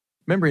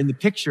 Remember, in the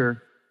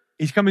picture,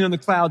 he's coming on the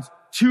clouds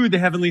to the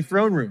heavenly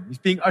throne room. He's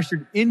being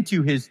ushered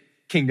into his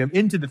kingdom,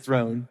 into the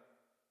throne.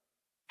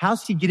 How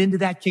does he get into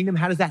that kingdom?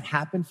 How does that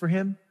happen for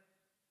him?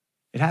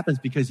 It happens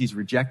because he's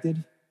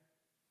rejected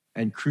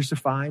and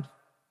crucified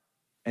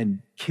and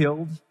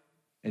killed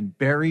and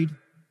buried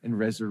and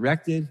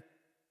resurrected.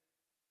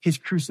 His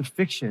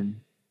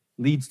crucifixion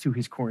leads to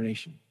his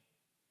coronation.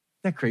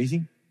 Isn't that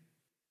crazy?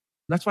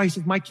 That's why he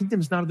says, my kingdom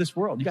is not of this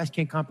world. You guys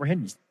can't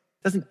comprehend this.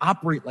 It doesn't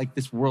operate like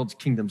this world's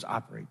kingdoms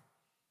operate.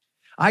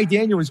 I,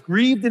 Daniel, was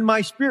grieved in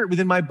my spirit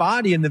within my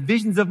body, and the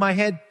visions of my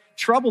head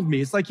troubled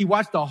me. It's like you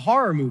watched a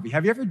horror movie.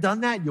 Have you ever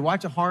done that? You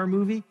watch a horror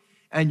movie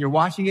and you're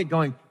watching it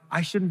going,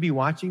 I shouldn't be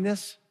watching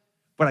this,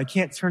 but I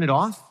can't turn it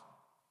off.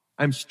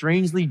 I'm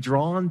strangely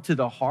drawn to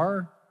the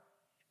horror.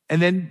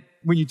 And then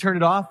when you turn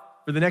it off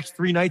for the next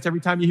 3 nights,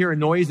 every time you hear a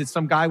noise, it's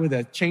some guy with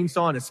a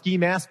chainsaw and a ski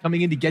mask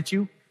coming in to get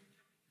you.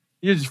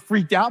 You're just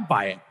freaked out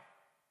by it.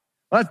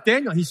 Well, that's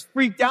Daniel. He's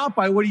freaked out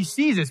by what he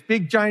sees. This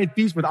big giant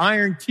beast with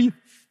iron teeth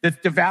that's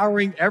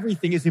devouring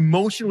everything is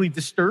emotionally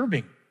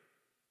disturbing.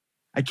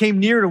 I came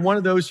near to one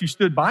of those who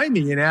stood by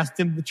me and asked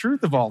him the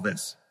truth of all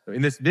this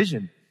in this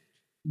vision.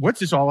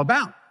 What's this all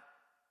about?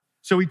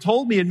 So he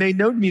told me and made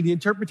known to me the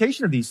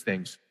interpretation of these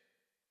things.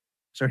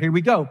 So here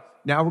we go.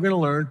 Now we're going to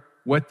learn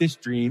what this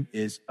dream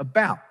is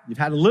about. You've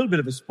had a little bit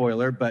of a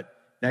spoiler, but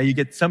now you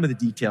get some of the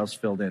details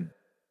filled in.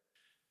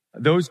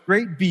 Those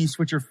great beasts,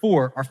 which are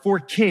four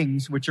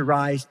kings which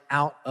arise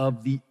out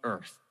of the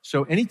earth.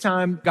 So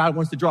anytime God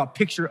wants to draw a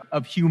picture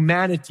of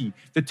humanity,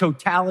 the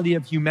totality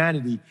of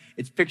humanity,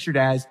 it's pictured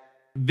as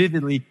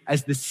vividly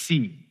as the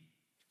sea.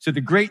 So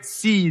the great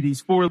sea, these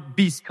 4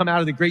 beasts come out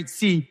of the great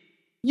sea.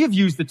 You've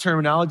used the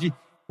terminology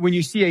when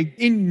you see an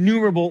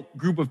innumerable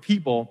group of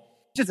people,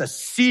 just a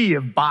sea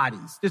of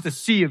bodies, just a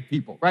sea of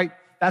people, right?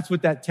 That's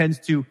what that tends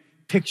to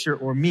picture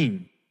or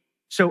mean.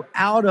 So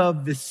out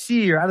of the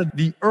sea or out of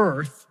the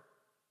earth,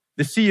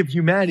 the sea of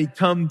humanity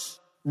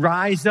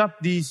rise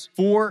up these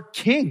 4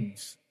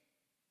 kings.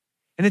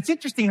 And it's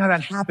interesting how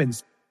that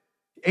happens.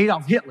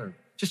 Adolf Hitler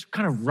just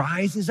kind of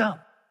rises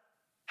up.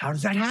 How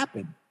does that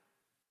happen?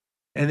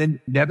 And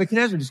then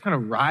Nebuchadnezzar just kind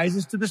of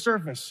rises to the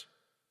surface.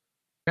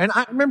 And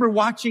I remember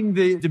watching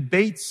the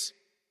debates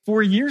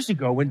 4 years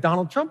ago when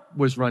Donald Trump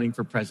was running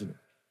for president,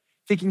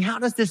 thinking, how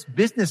does this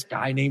business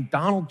guy named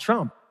Donald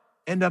Trump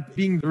end up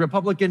being the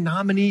Republican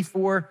nominee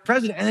for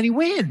president, and then he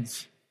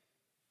wins.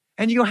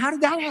 And you go, how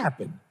did that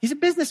happen? He's a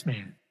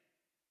businessman.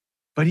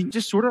 But he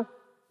just sort of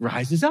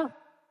rises up.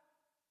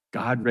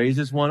 God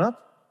raises one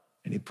up,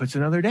 and he puts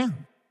another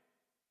down.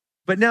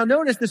 But now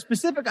notice the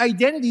specific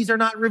identities are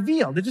not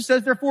revealed. It just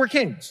says there are 4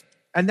 kings.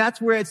 And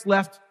that's where it's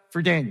left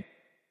for Daniel.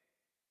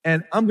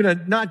 And I'm going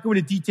to not go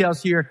into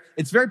details here.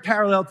 It's very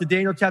parallel to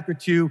Daniel chapter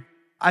 2.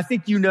 I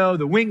think you know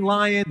the winged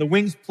lion, the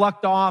wings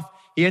plucked off.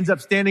 He ends up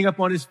standing up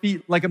on his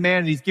feet like a man,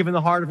 and he's given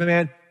the heart of a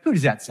man. Who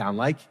does that sound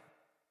like?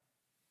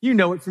 You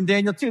know it from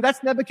Daniel 2.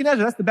 That's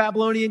Nebuchadnezzar. That's the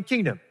Babylonian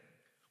kingdom.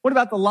 What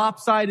about the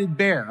lopsided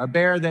bear? A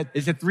bear that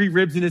is at 3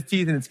 ribs in his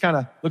teeth, and it's kind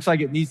of looks like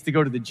it needs to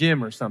go to the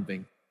gym or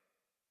something.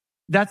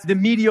 That's the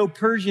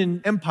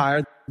Medo-Persian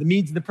Empire, the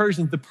Medes and the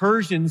Persians. The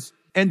Persians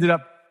ended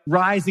up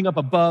rising up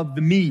above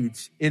the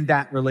Medes in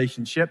that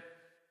relationship.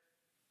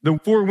 The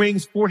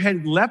 4-winged,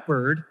 4-headed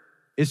leopard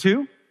is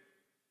who?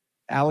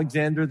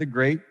 Alexander the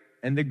Great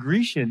and the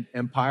Grecian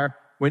Empire.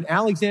 When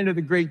Alexander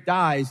the Great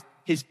dies,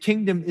 his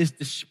kingdom is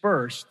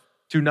dispersed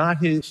to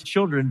not his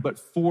children, but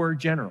 4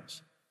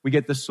 generals. We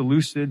get the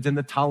Seleucids, and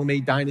the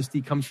Ptolemaic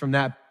dynasty comes from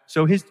that.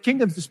 So his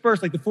kingdom's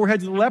dispersed like the 4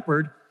 heads of the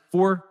leopard.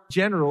 4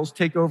 generals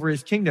take over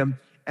his kingdom,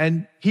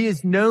 and he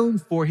is known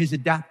for his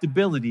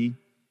adaptability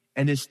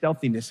and his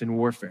stealthiness in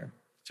warfare.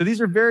 So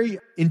these are very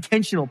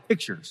intentional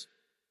pictures.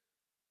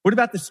 What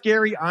about the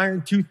scary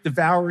iron-toothed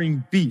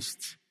devouring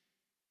beast?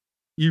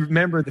 You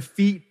remember the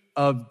feet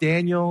of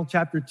Daniel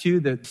chapter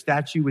 2, the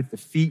statue with the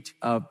feet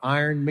of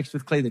iron mixed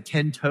with clay, the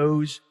 10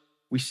 toes.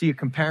 We see a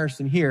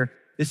comparison here.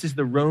 This is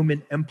the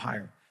Roman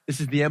Empire. This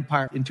is the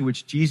empire into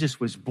which Jesus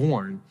was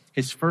born,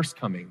 his first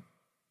coming.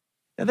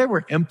 Now, there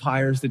were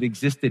empires that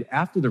existed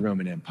after the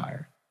Roman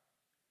Empire,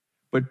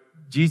 but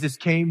Jesus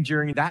came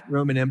during that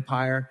Roman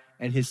Empire,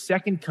 and his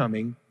second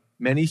coming,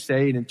 many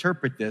say and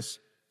interpret this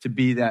to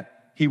be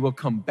that he will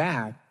come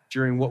back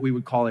during what we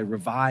would call a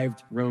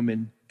revived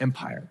Roman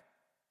Empire.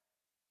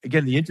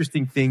 Again, the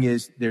interesting thing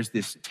is there's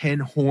this 10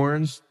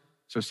 horns.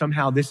 So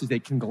somehow this is a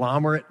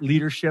conglomerate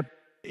leadership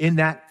in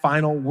that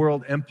final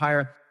world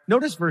empire.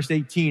 Notice verse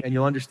 18, and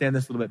you'll understand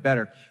this a little bit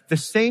better. The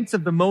saints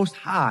of the Most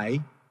High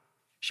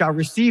shall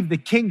receive the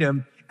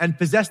kingdom and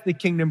possess the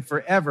kingdom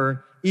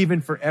forever,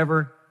 even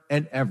forever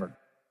and ever.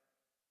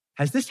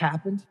 Has this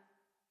happened?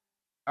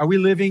 Are we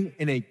living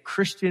in a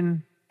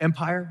Christian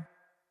empire?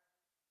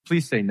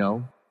 Please say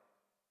no.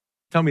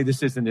 Tell me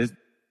this isn't it.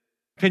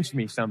 Pinch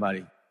me,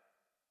 somebody.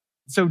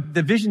 So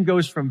the vision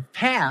goes from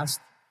past,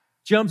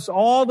 jumps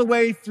all the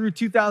way through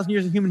 2,000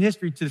 years of human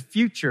history to the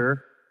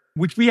future,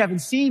 which we haven't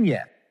seen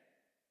yet,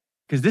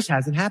 because this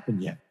hasn't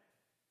happened yet.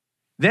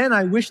 Then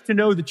I wished to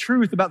know the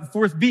truth about the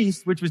 4th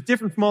beast, which was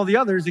different from all the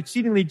others,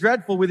 exceedingly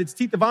dreadful, with its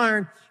teeth of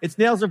iron, its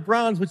nails of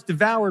bronze, which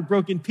devoured,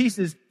 broke in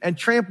pieces, and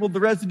trampled the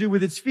residue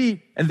with its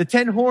feet, and the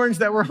 10 horns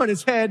that were on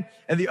his head,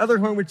 and the other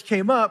horn which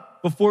came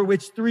up, before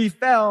which 3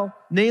 fell,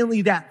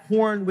 namely that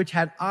horn which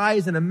had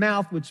eyes and a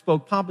mouth, which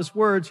spoke pompous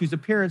words, whose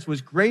appearance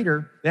was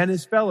greater than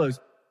his fellows.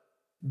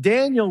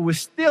 Daniel was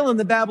still in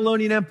the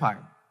Babylonian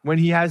Empire when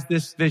he has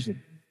this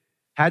vision.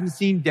 Hadn't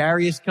seen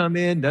Darius come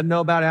in, doesn't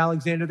know about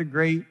Alexander the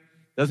Great,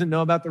 doesn't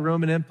know about the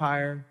Roman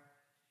Empire.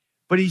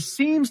 But he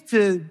seems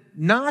to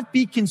not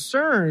be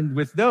concerned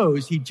with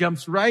those. He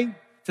jumps right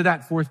to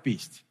that 4th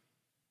beast.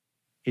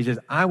 He says,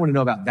 I want to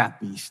know about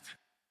that beast.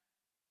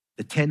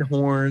 The 10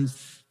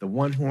 horns, the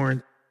 1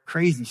 horn,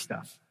 crazy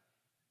stuff.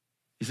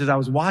 He says, I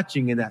was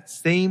watching, and that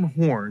same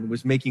horn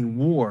was making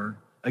war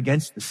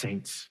against the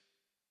saints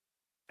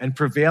and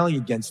prevailing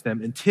against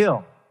them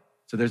until,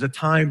 so there's a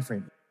time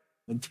frame,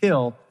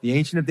 until the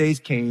Ancient of Days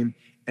came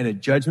and a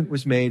judgment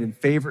was made in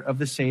favor of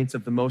the saints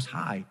of the Most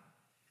High.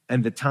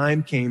 And the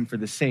time came for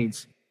the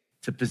saints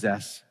to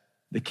possess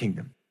the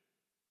kingdom.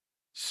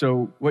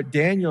 So what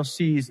Daniel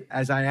sees,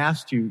 as I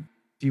asked you,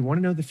 do you want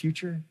to know the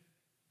future?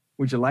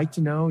 Would you like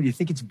to know? Do you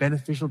think it's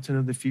beneficial to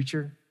know the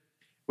future?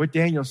 What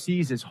Daniel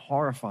sees is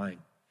horrifying.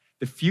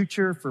 The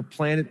future for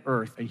planet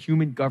Earth and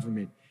human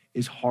government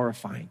is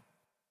horrifying.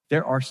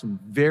 There are some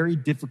very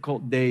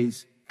difficult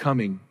days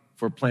coming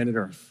for planet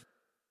Earth.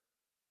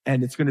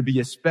 And it's going to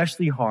be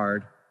especially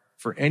hard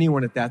for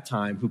anyone at that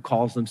time who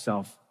calls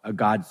himself a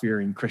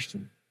God-fearing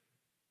Christian.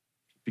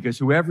 Because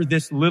whoever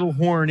this little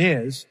horn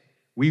is,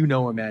 we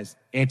know him as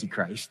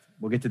Antichrist.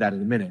 We'll get to that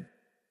in a minute.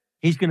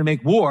 He's going to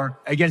make war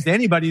against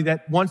anybody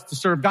that wants to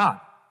serve God.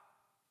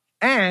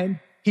 And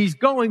he's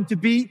going to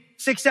be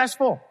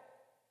successful.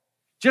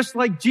 Just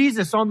like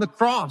Jesus on the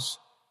cross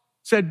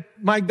said,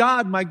 my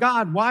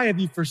God, why have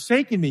you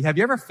forsaken me? Have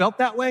you ever felt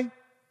that way?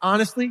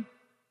 Honestly?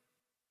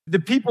 The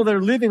people that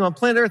are living on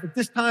planet Earth at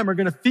this time are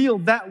going to feel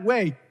that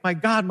way. My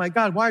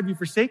God, why have you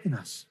forsaken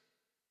us?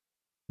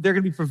 They're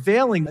going to be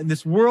prevailing in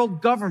this world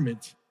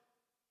government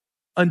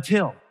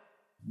until,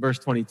 verse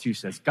 22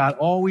 says, God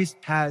always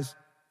has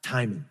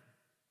timing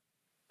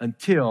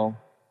until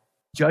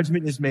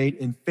judgment is made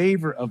in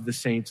favor of the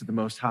saints of the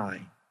Most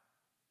High.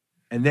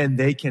 And then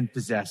they can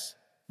possess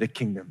the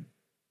kingdom.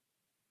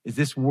 Is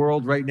this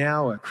world right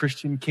now a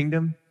Christian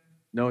kingdom?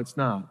 No, it's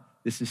not.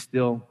 This is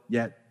still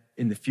yet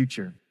in the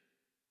future.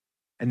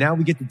 And now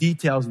we get the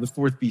details of the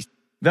fourth beast.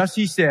 Thus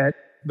he said,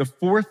 the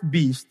fourth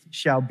beast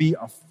shall be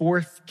a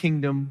fourth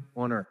kingdom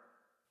on earth,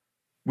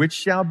 which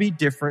shall be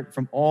different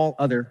from all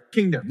other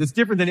kingdoms. It's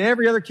different than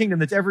every other kingdom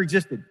that's ever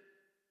existed,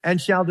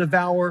 and shall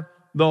devour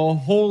the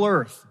whole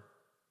earth,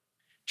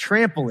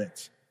 trample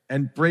it,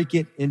 and break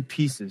it in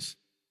pieces.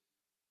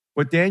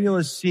 What Daniel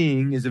is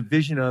seeing is a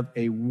vision of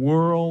a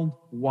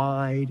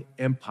worldwide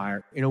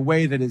empire in a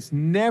way that has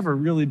never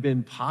really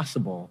been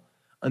possible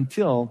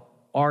until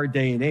our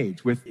day and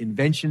age, with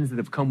inventions that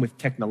have come with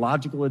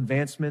technological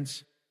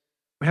advancements.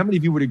 How many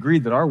of you would agree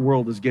that our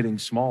world is getting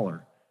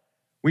smaller?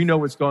 We know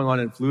what's going on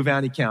in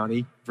Fluvanny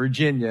County,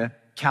 Virginia,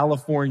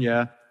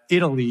 California,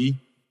 Italy,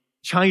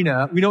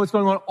 China. We know what's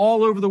going on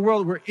all over the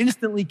world. We're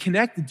instantly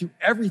connected to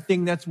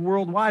everything that's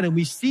worldwide. And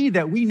we see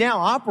that we now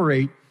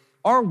operate.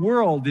 Our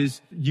world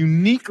is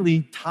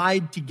uniquely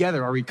tied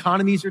together. Our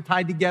economies are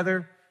tied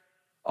together.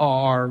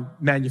 Our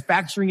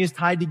manufacturing is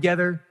tied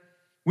together.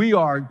 We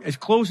are as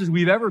close as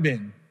we've ever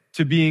been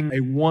to being a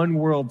one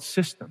world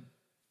system.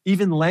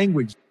 Even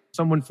language.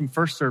 Someone from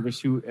First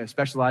Service who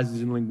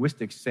specializes in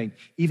linguistics is saying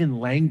even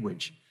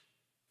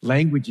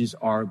languages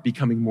are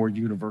becoming more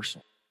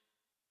universal.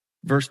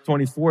 Verse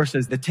 24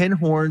 says the 10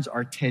 horns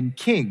are 10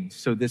 kings.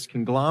 So this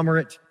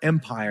conglomerate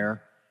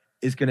empire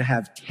is going to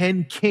have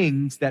 10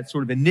 kings that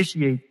sort of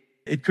initiate.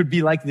 It could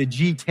be like the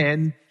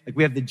G10, like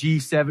we have the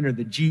G7 or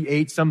the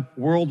G8, some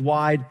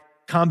worldwide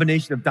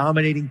combination of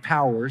dominating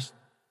powers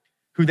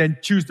who then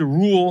choose to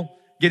rule,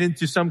 get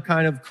into some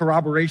kind of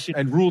corroboration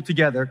and rule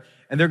together.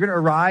 And they're going to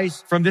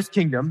arise from this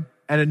kingdom,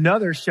 and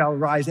another shall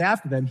rise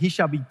after them. He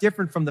shall be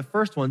different from the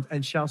first ones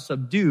and shall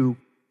subdue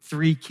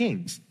 3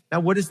 kings.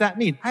 Now, what does that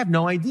mean? I have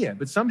no idea.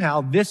 But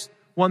somehow this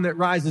one that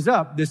rises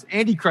up, this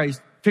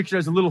Antichrist pictured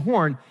as a little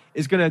horn,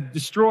 is going to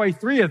destroy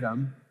 3 of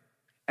them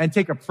and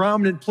take a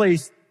prominent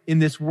place in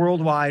this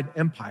worldwide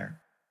empire.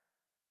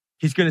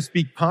 He's going to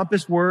speak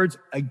pompous words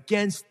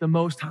against the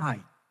Most High.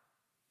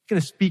 He's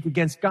going to speak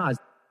against God.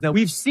 Now,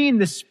 we've seen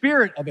the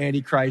spirit of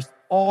Antichrist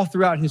all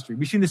throughout history.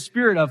 We've seen the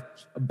spirit of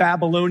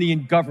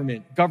Babylonian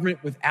government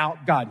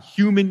without God,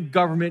 human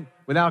government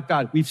without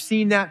God. We've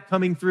seen that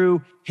coming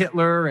through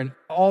Hitler and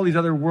all these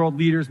other world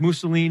leaders,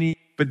 Mussolini.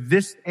 But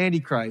this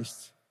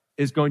Antichrist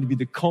is going to be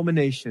the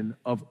culmination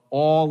of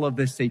all of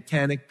the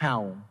satanic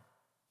power,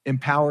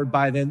 empowered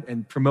by them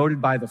and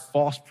promoted by the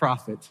false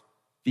prophet.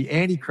 The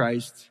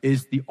Antichrist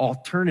is the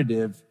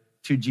alternative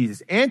to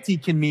Jesus. Anti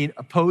can mean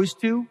opposed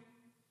to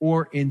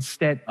or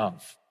instead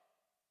of.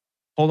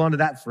 Hold on to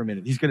that for a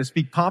minute. He's going to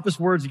speak pompous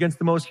words against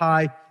the Most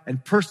High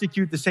and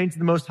persecute the saints of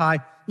the Most High.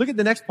 Look at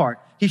the next part.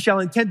 He shall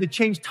intend to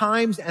change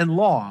times and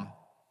law,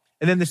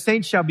 and then the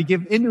saints shall be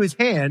given into his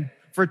hand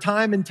for a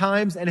time and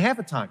times and half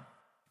a time.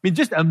 I mean,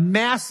 just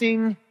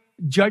amassing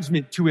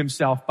judgment to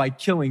himself by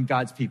killing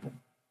God's people.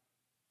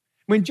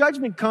 When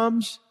judgment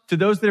comes to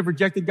those that have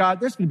rejected God,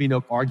 there's going to be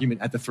no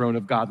argument at the throne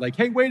of God. Like,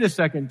 hey, wait a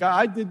second. God,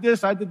 I did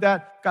this, I did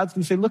that. God's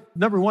going to say, look,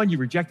 number 1, you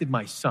rejected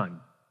my son.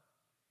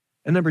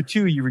 And number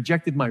 2, you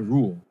rejected my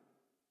rule.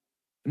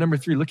 And number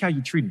 3, look how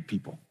you treated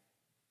people.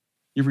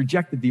 You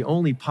rejected the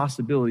only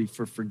possibility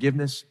for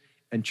forgiveness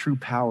and true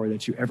power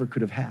that you ever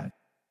could have had.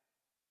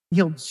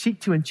 He'll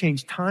seek to and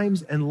change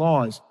times and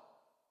laws.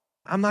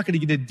 I'm not going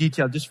to get into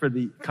detail just for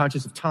the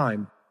conscience of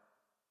time.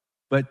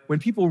 But when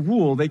people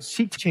rule, they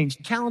seek to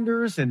change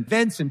calendars and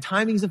events and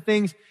timings of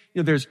things.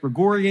 You know, there's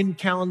Gregorian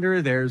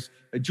calendar, there's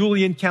a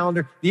Julian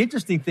calendar. The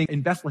interesting thing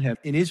in Bethlehem,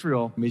 in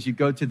Israel, is you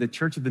go to the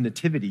Church of the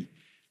Nativity.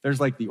 There's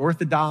like the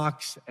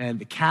Orthodox and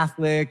the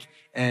Catholic,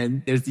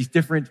 and there's these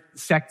different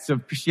sects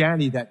of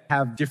Christianity that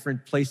have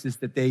different places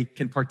that they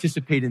can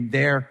participate in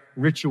their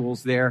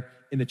rituals there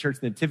in the Church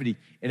of the Nativity.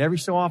 And every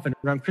so often,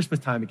 around Christmas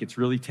time, it gets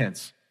really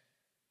tense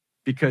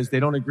because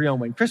they don't agree on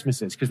when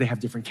Christmas is because they have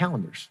different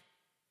calendars.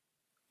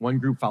 One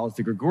group follows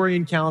the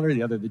Gregorian calendar,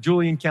 the other the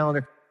Julian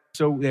calendar.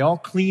 So they all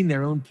clean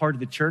their own part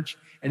of the church,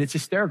 and it's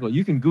hysterical.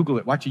 You can Google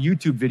it, watch a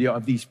YouTube video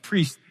of these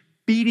priests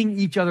beating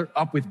each other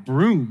up with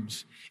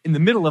brooms in the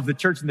middle of the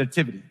Church of the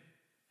Nativity.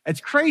 It's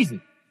crazy.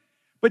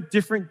 But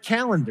different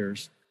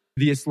calendars.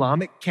 The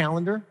Islamic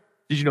calendar,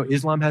 did you know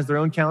Islam has their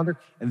own calendar?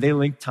 And they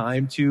link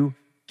time to,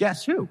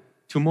 guess who?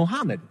 To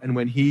Muhammad, and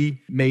when he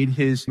made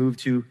his move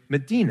to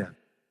Medina.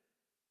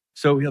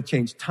 So he'll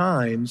change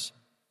times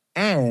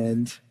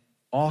and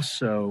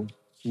also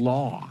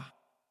law.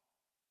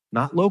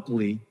 Not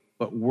locally,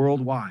 but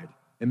worldwide.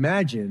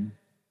 Imagine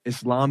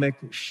Islamic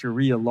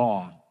Sharia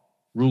law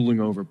ruling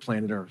over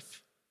planet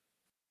Earth.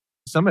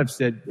 Some have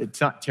said it's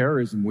not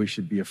terrorism we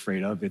should be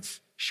afraid of,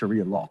 it's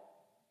Sharia law.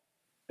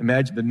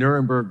 Imagine the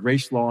Nuremberg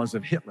race laws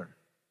of Hitler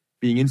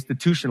being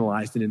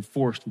institutionalized and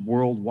enforced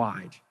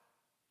worldwide.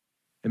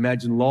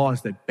 Imagine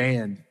laws that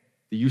banned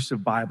the use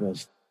of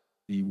Bibles,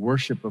 the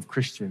worship of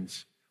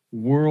Christians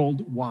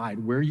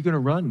worldwide. Where are you going to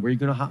run? Where are you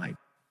going to hide?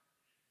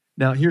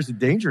 Now, here's a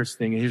dangerous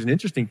thing, and here's an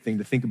interesting thing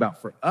to think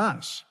about for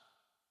us.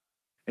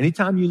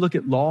 Anytime you look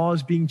at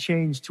laws being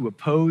changed to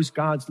oppose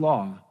God's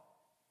law,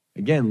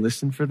 again,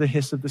 listen for the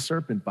hiss of the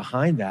serpent.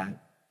 Behind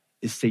that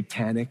is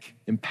satanic,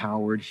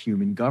 empowered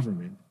human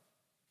government.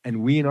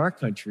 And we in our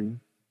country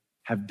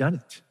have done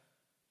it.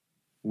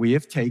 We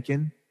have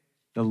taken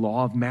the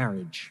law of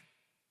marriage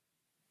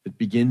that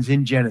begins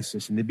in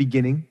Genesis. In the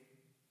beginning,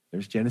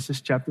 there's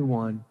Genesis chapter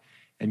 1,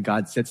 and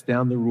God sets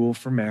down the rule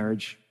for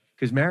marriage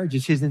because marriage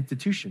is his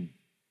institution.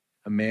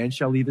 A man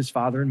shall leave his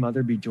father and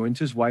mother, be joined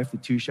to his wife, the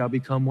two shall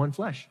become one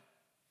flesh.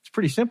 It's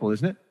pretty simple,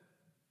 isn't it?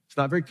 It's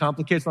not very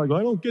complicated. It's not like,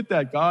 I don't get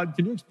that, God.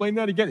 Can you explain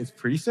that again? It's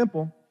pretty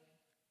simple.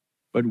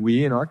 But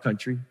we in our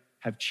country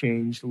have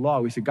changed the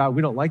law. We said, God,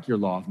 we don't like your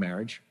law of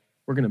marriage.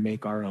 We're going to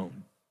make our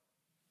own.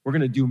 We're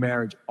going to do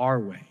marriage our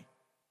way.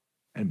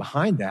 And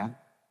behind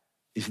that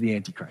is the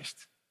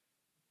Antichrist.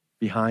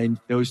 Behind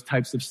those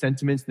types of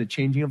sentiments and the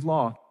changing of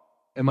law.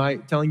 Am I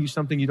telling you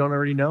something you don't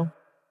already know?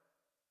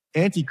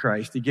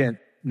 Antichrist, again,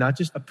 not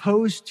just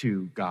opposed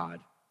to God,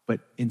 but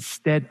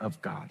instead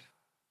of God.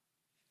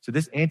 So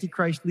this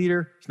Antichrist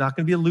leader is not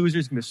going to be a loser.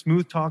 He's going to be a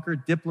smooth talker,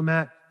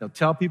 diplomat. He'll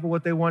tell people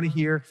what they want to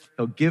hear.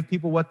 He'll give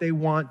people what they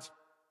want,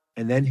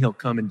 and then he'll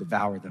come and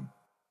devour them.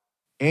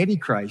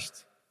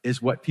 Antichrist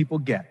is what people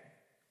get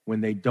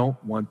when they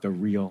don't want the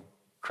real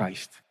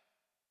Christ.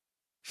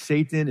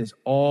 Satan is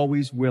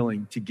always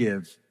willing to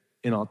give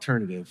an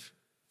alternative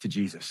to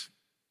Jesus.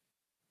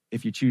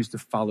 If you choose to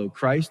follow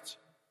Christ,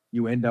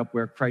 you end up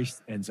where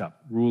Christ ends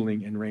up,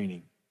 ruling and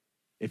reigning.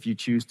 If you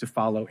choose to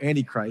follow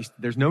Antichrist,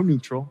 there's no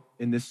neutral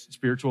in this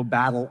spiritual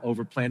battle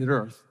over planet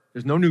Earth.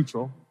 There's no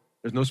neutral.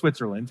 There's no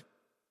Switzerland.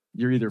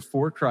 You're either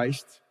for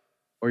Christ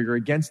or you're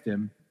against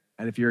him.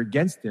 And if you're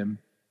against him,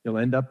 you'll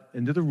end up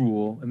into the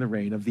rule and the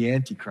reign of the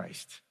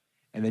Antichrist.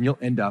 And then you'll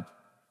end up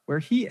where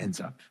he ends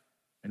up.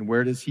 And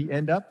where does he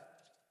end up?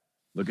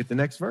 Look at the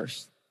next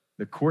verse.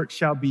 The court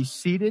shall be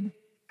seated,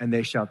 and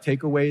they shall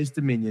take away his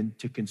dominion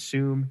to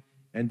consume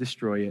and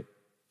destroy it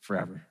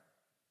forever.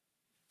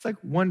 It's like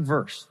one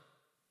verse.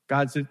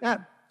 God says,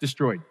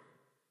 destroyed.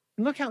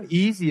 And look how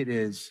easy it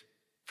is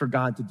for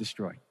God to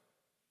destroy.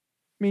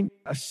 I mean,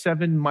 a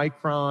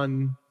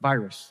 7-micron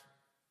virus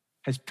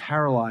has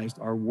paralyzed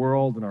our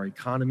world and our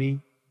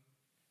economy.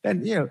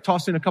 Then,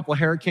 toss in a couple of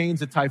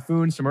hurricanes, a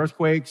typhoon, some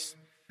earthquakes,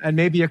 and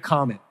maybe a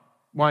comet.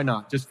 Why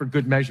not? Just for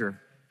good measure.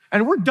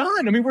 And we're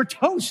done. I mean, we're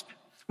toast.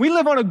 We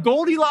live on a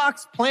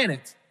Goldilocks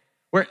planet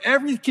where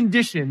every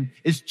condition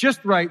is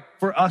just right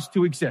for us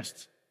to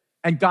exist.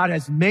 And God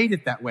has made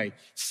it that way.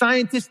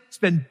 Scientists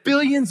spend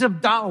billions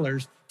of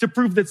dollars to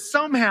prove that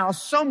somehow,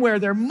 somewhere,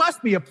 there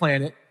must be a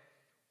planet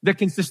that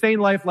can sustain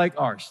life like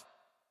ours.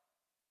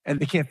 And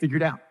they can't figure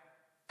it out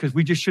because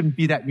we just shouldn't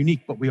be that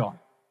unique, but we are.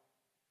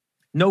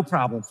 No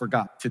problem for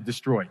God to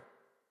destroy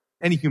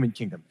any human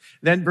kingdom.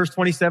 Then verse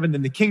 27,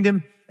 then the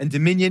kingdom and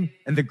dominion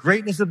and the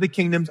greatness of the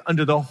kingdoms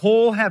under the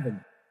whole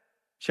heaven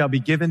shall be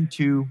given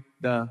to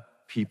the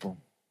people.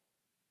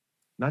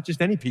 Not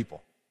just any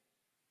people,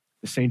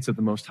 the saints of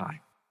the Most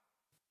High.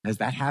 Has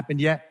that happened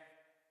yet?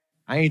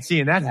 I ain't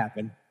seeing that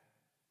happen.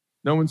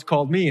 No one's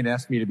called me and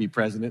asked me to be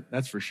president,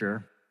 that's for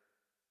sure.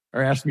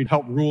 Or asked me to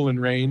help rule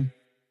and reign.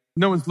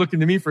 No one's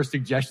looking to me for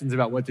suggestions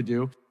about what to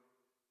do.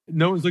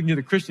 No one's looking to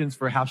the Christians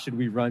for how should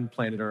we run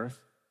planet Earth.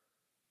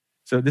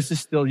 So this is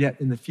still yet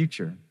in the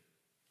future.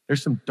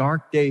 There's some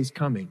dark days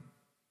coming.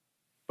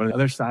 But on the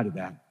other side of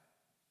that,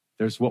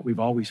 there's what we've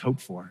always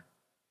hoped for.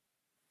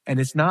 And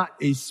it's not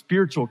a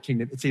spiritual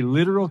kingdom. It's a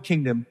literal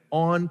kingdom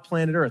on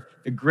planet Earth.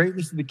 The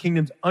greatness of the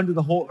kingdoms under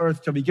the whole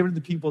earth shall be given to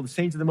the people, the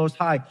saints of the Most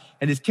High.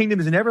 And his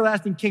kingdom is an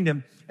everlasting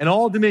kingdom, and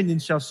all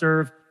dominions shall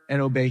serve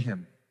and obey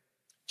him.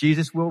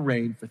 Jesus will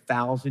reign for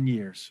 1,000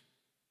 years,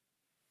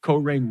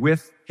 co-reign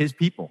with his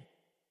people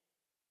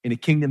in a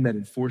kingdom that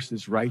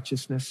enforces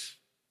righteousness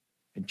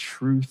and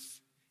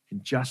truth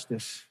and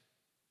justice,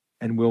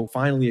 and will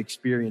finally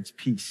experience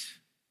peace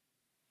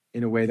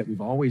in a way that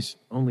we've always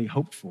only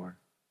hoped for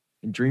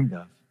and dreamed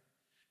of.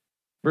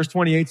 Verse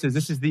 28 says,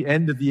 this is the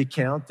end of the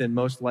account and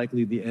most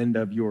likely the end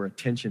of your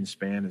attention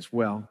span as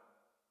well.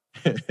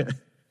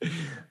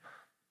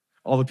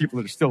 All the people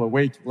that are still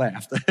awake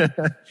laughed.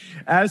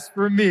 As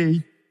for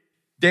me,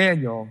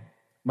 Daniel,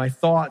 my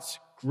thoughts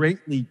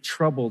greatly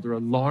troubled or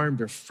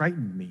alarmed or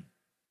frightened me,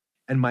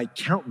 and my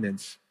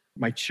countenance,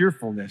 my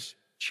cheerfulness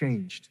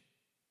changed.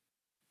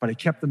 But I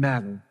kept the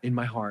matter in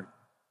my heart.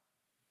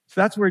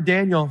 So that's where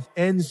Daniel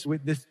ends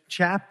with this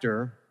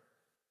chapter.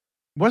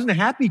 It wasn't a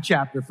happy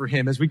chapter for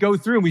him. As we go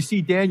through and we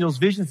see Daniel's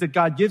visions that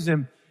God gives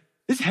him,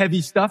 this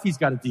heavy stuff he's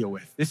got to deal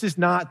with. This is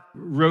not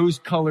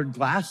rose-colored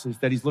glasses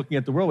that he's looking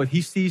at the world with.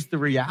 He sees the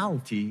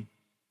reality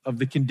of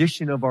the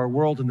condition of our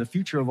world and the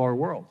future of our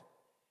world.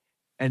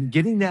 And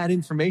getting that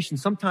information,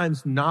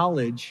 sometimes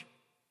knowledge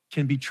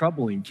can be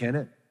troubling, can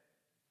it?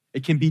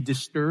 It can be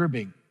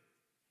disturbing.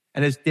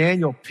 And as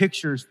Daniel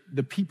pictures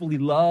the people he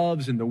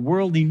loves and the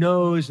world he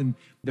knows and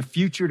the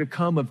future to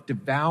come of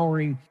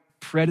devouring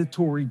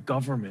predatory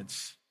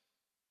governments,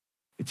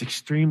 it's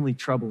extremely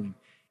troubling.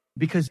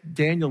 Because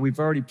Daniel, we've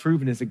already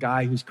proven, is a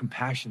guy who's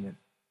compassionate.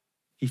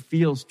 He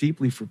feels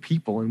deeply for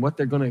people and what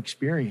they're going to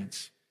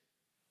experience,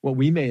 what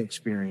we may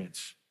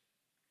experience.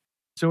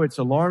 So it's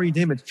alarming to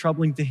him, it's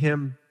troubling to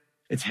him,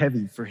 it's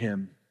heavy for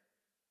him.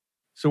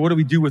 So what do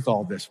we do with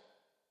all this?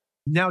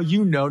 Now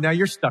you know, now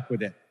you're stuck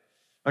with it.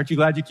 Aren't you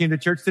glad you came to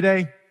church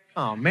today?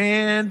 Oh,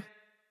 man.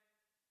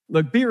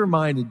 Look, be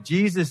reminded,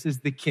 Jesus is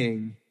the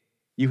king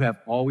you have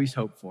always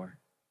hoped for.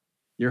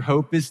 Your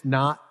hope is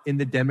not in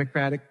the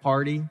Democratic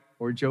Party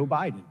or Joe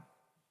Biden.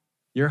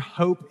 Your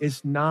hope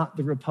is not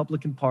the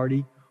Republican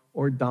Party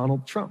or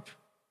Donald Trump.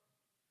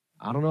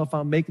 I don't know if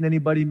I'm making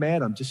anybody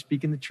mad. I'm just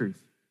speaking the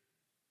truth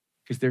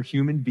because they're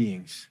human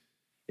beings.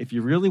 If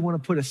you really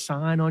want to put a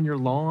sign on your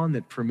lawn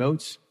that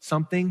promotes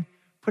something,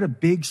 put a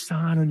big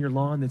sign on your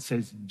lawn that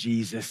says,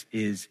 Jesus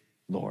is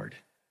Lord.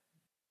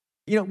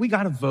 You know, we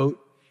got to vote,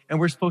 and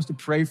we're supposed to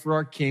pray for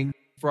our king,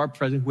 for our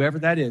president, whoever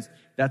that is.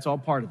 That's all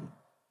part of it.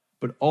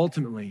 But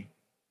ultimately,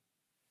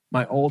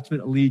 my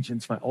ultimate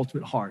allegiance, my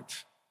ultimate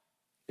heart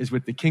is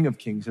with the King of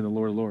Kings and the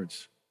Lord of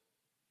Lords.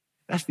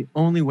 That's the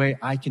only way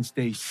I can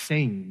stay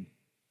sane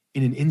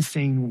in an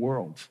insane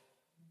world.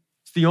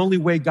 It's the only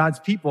way God's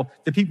people,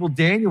 the people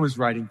Daniel was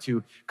writing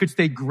to, could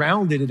stay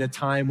grounded at a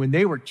time when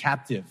they were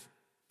captive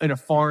in a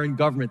foreign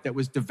government that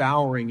was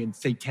devouring and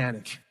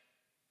satanic.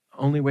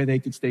 Only way they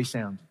could stay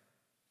sound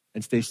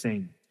and stay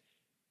sane.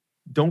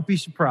 Don't be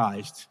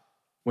surprised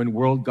when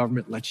world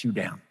government lets you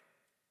down.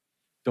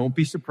 Don't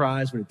be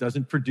surprised when it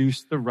doesn't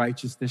produce the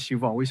righteousness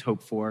you've always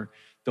hoped for.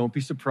 Don't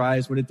be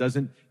surprised when it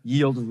doesn't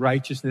yield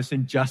righteousness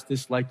and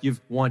justice like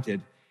you've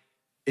wanted.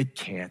 It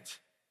can't.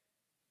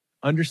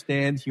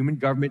 Understand human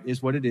government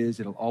is what it is.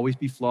 It'll always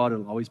be flawed.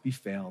 It'll always be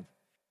failed.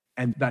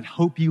 And that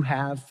hope you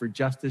have for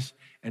justice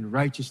and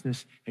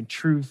righteousness and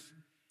truth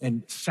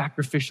and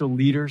sacrificial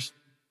leaders,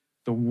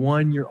 the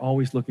one you're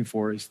always looking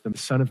for is the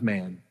Son of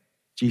Man,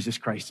 Jesus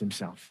Christ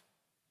himself.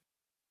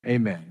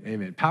 Amen.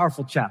 Amen.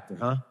 Powerful chapter,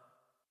 huh?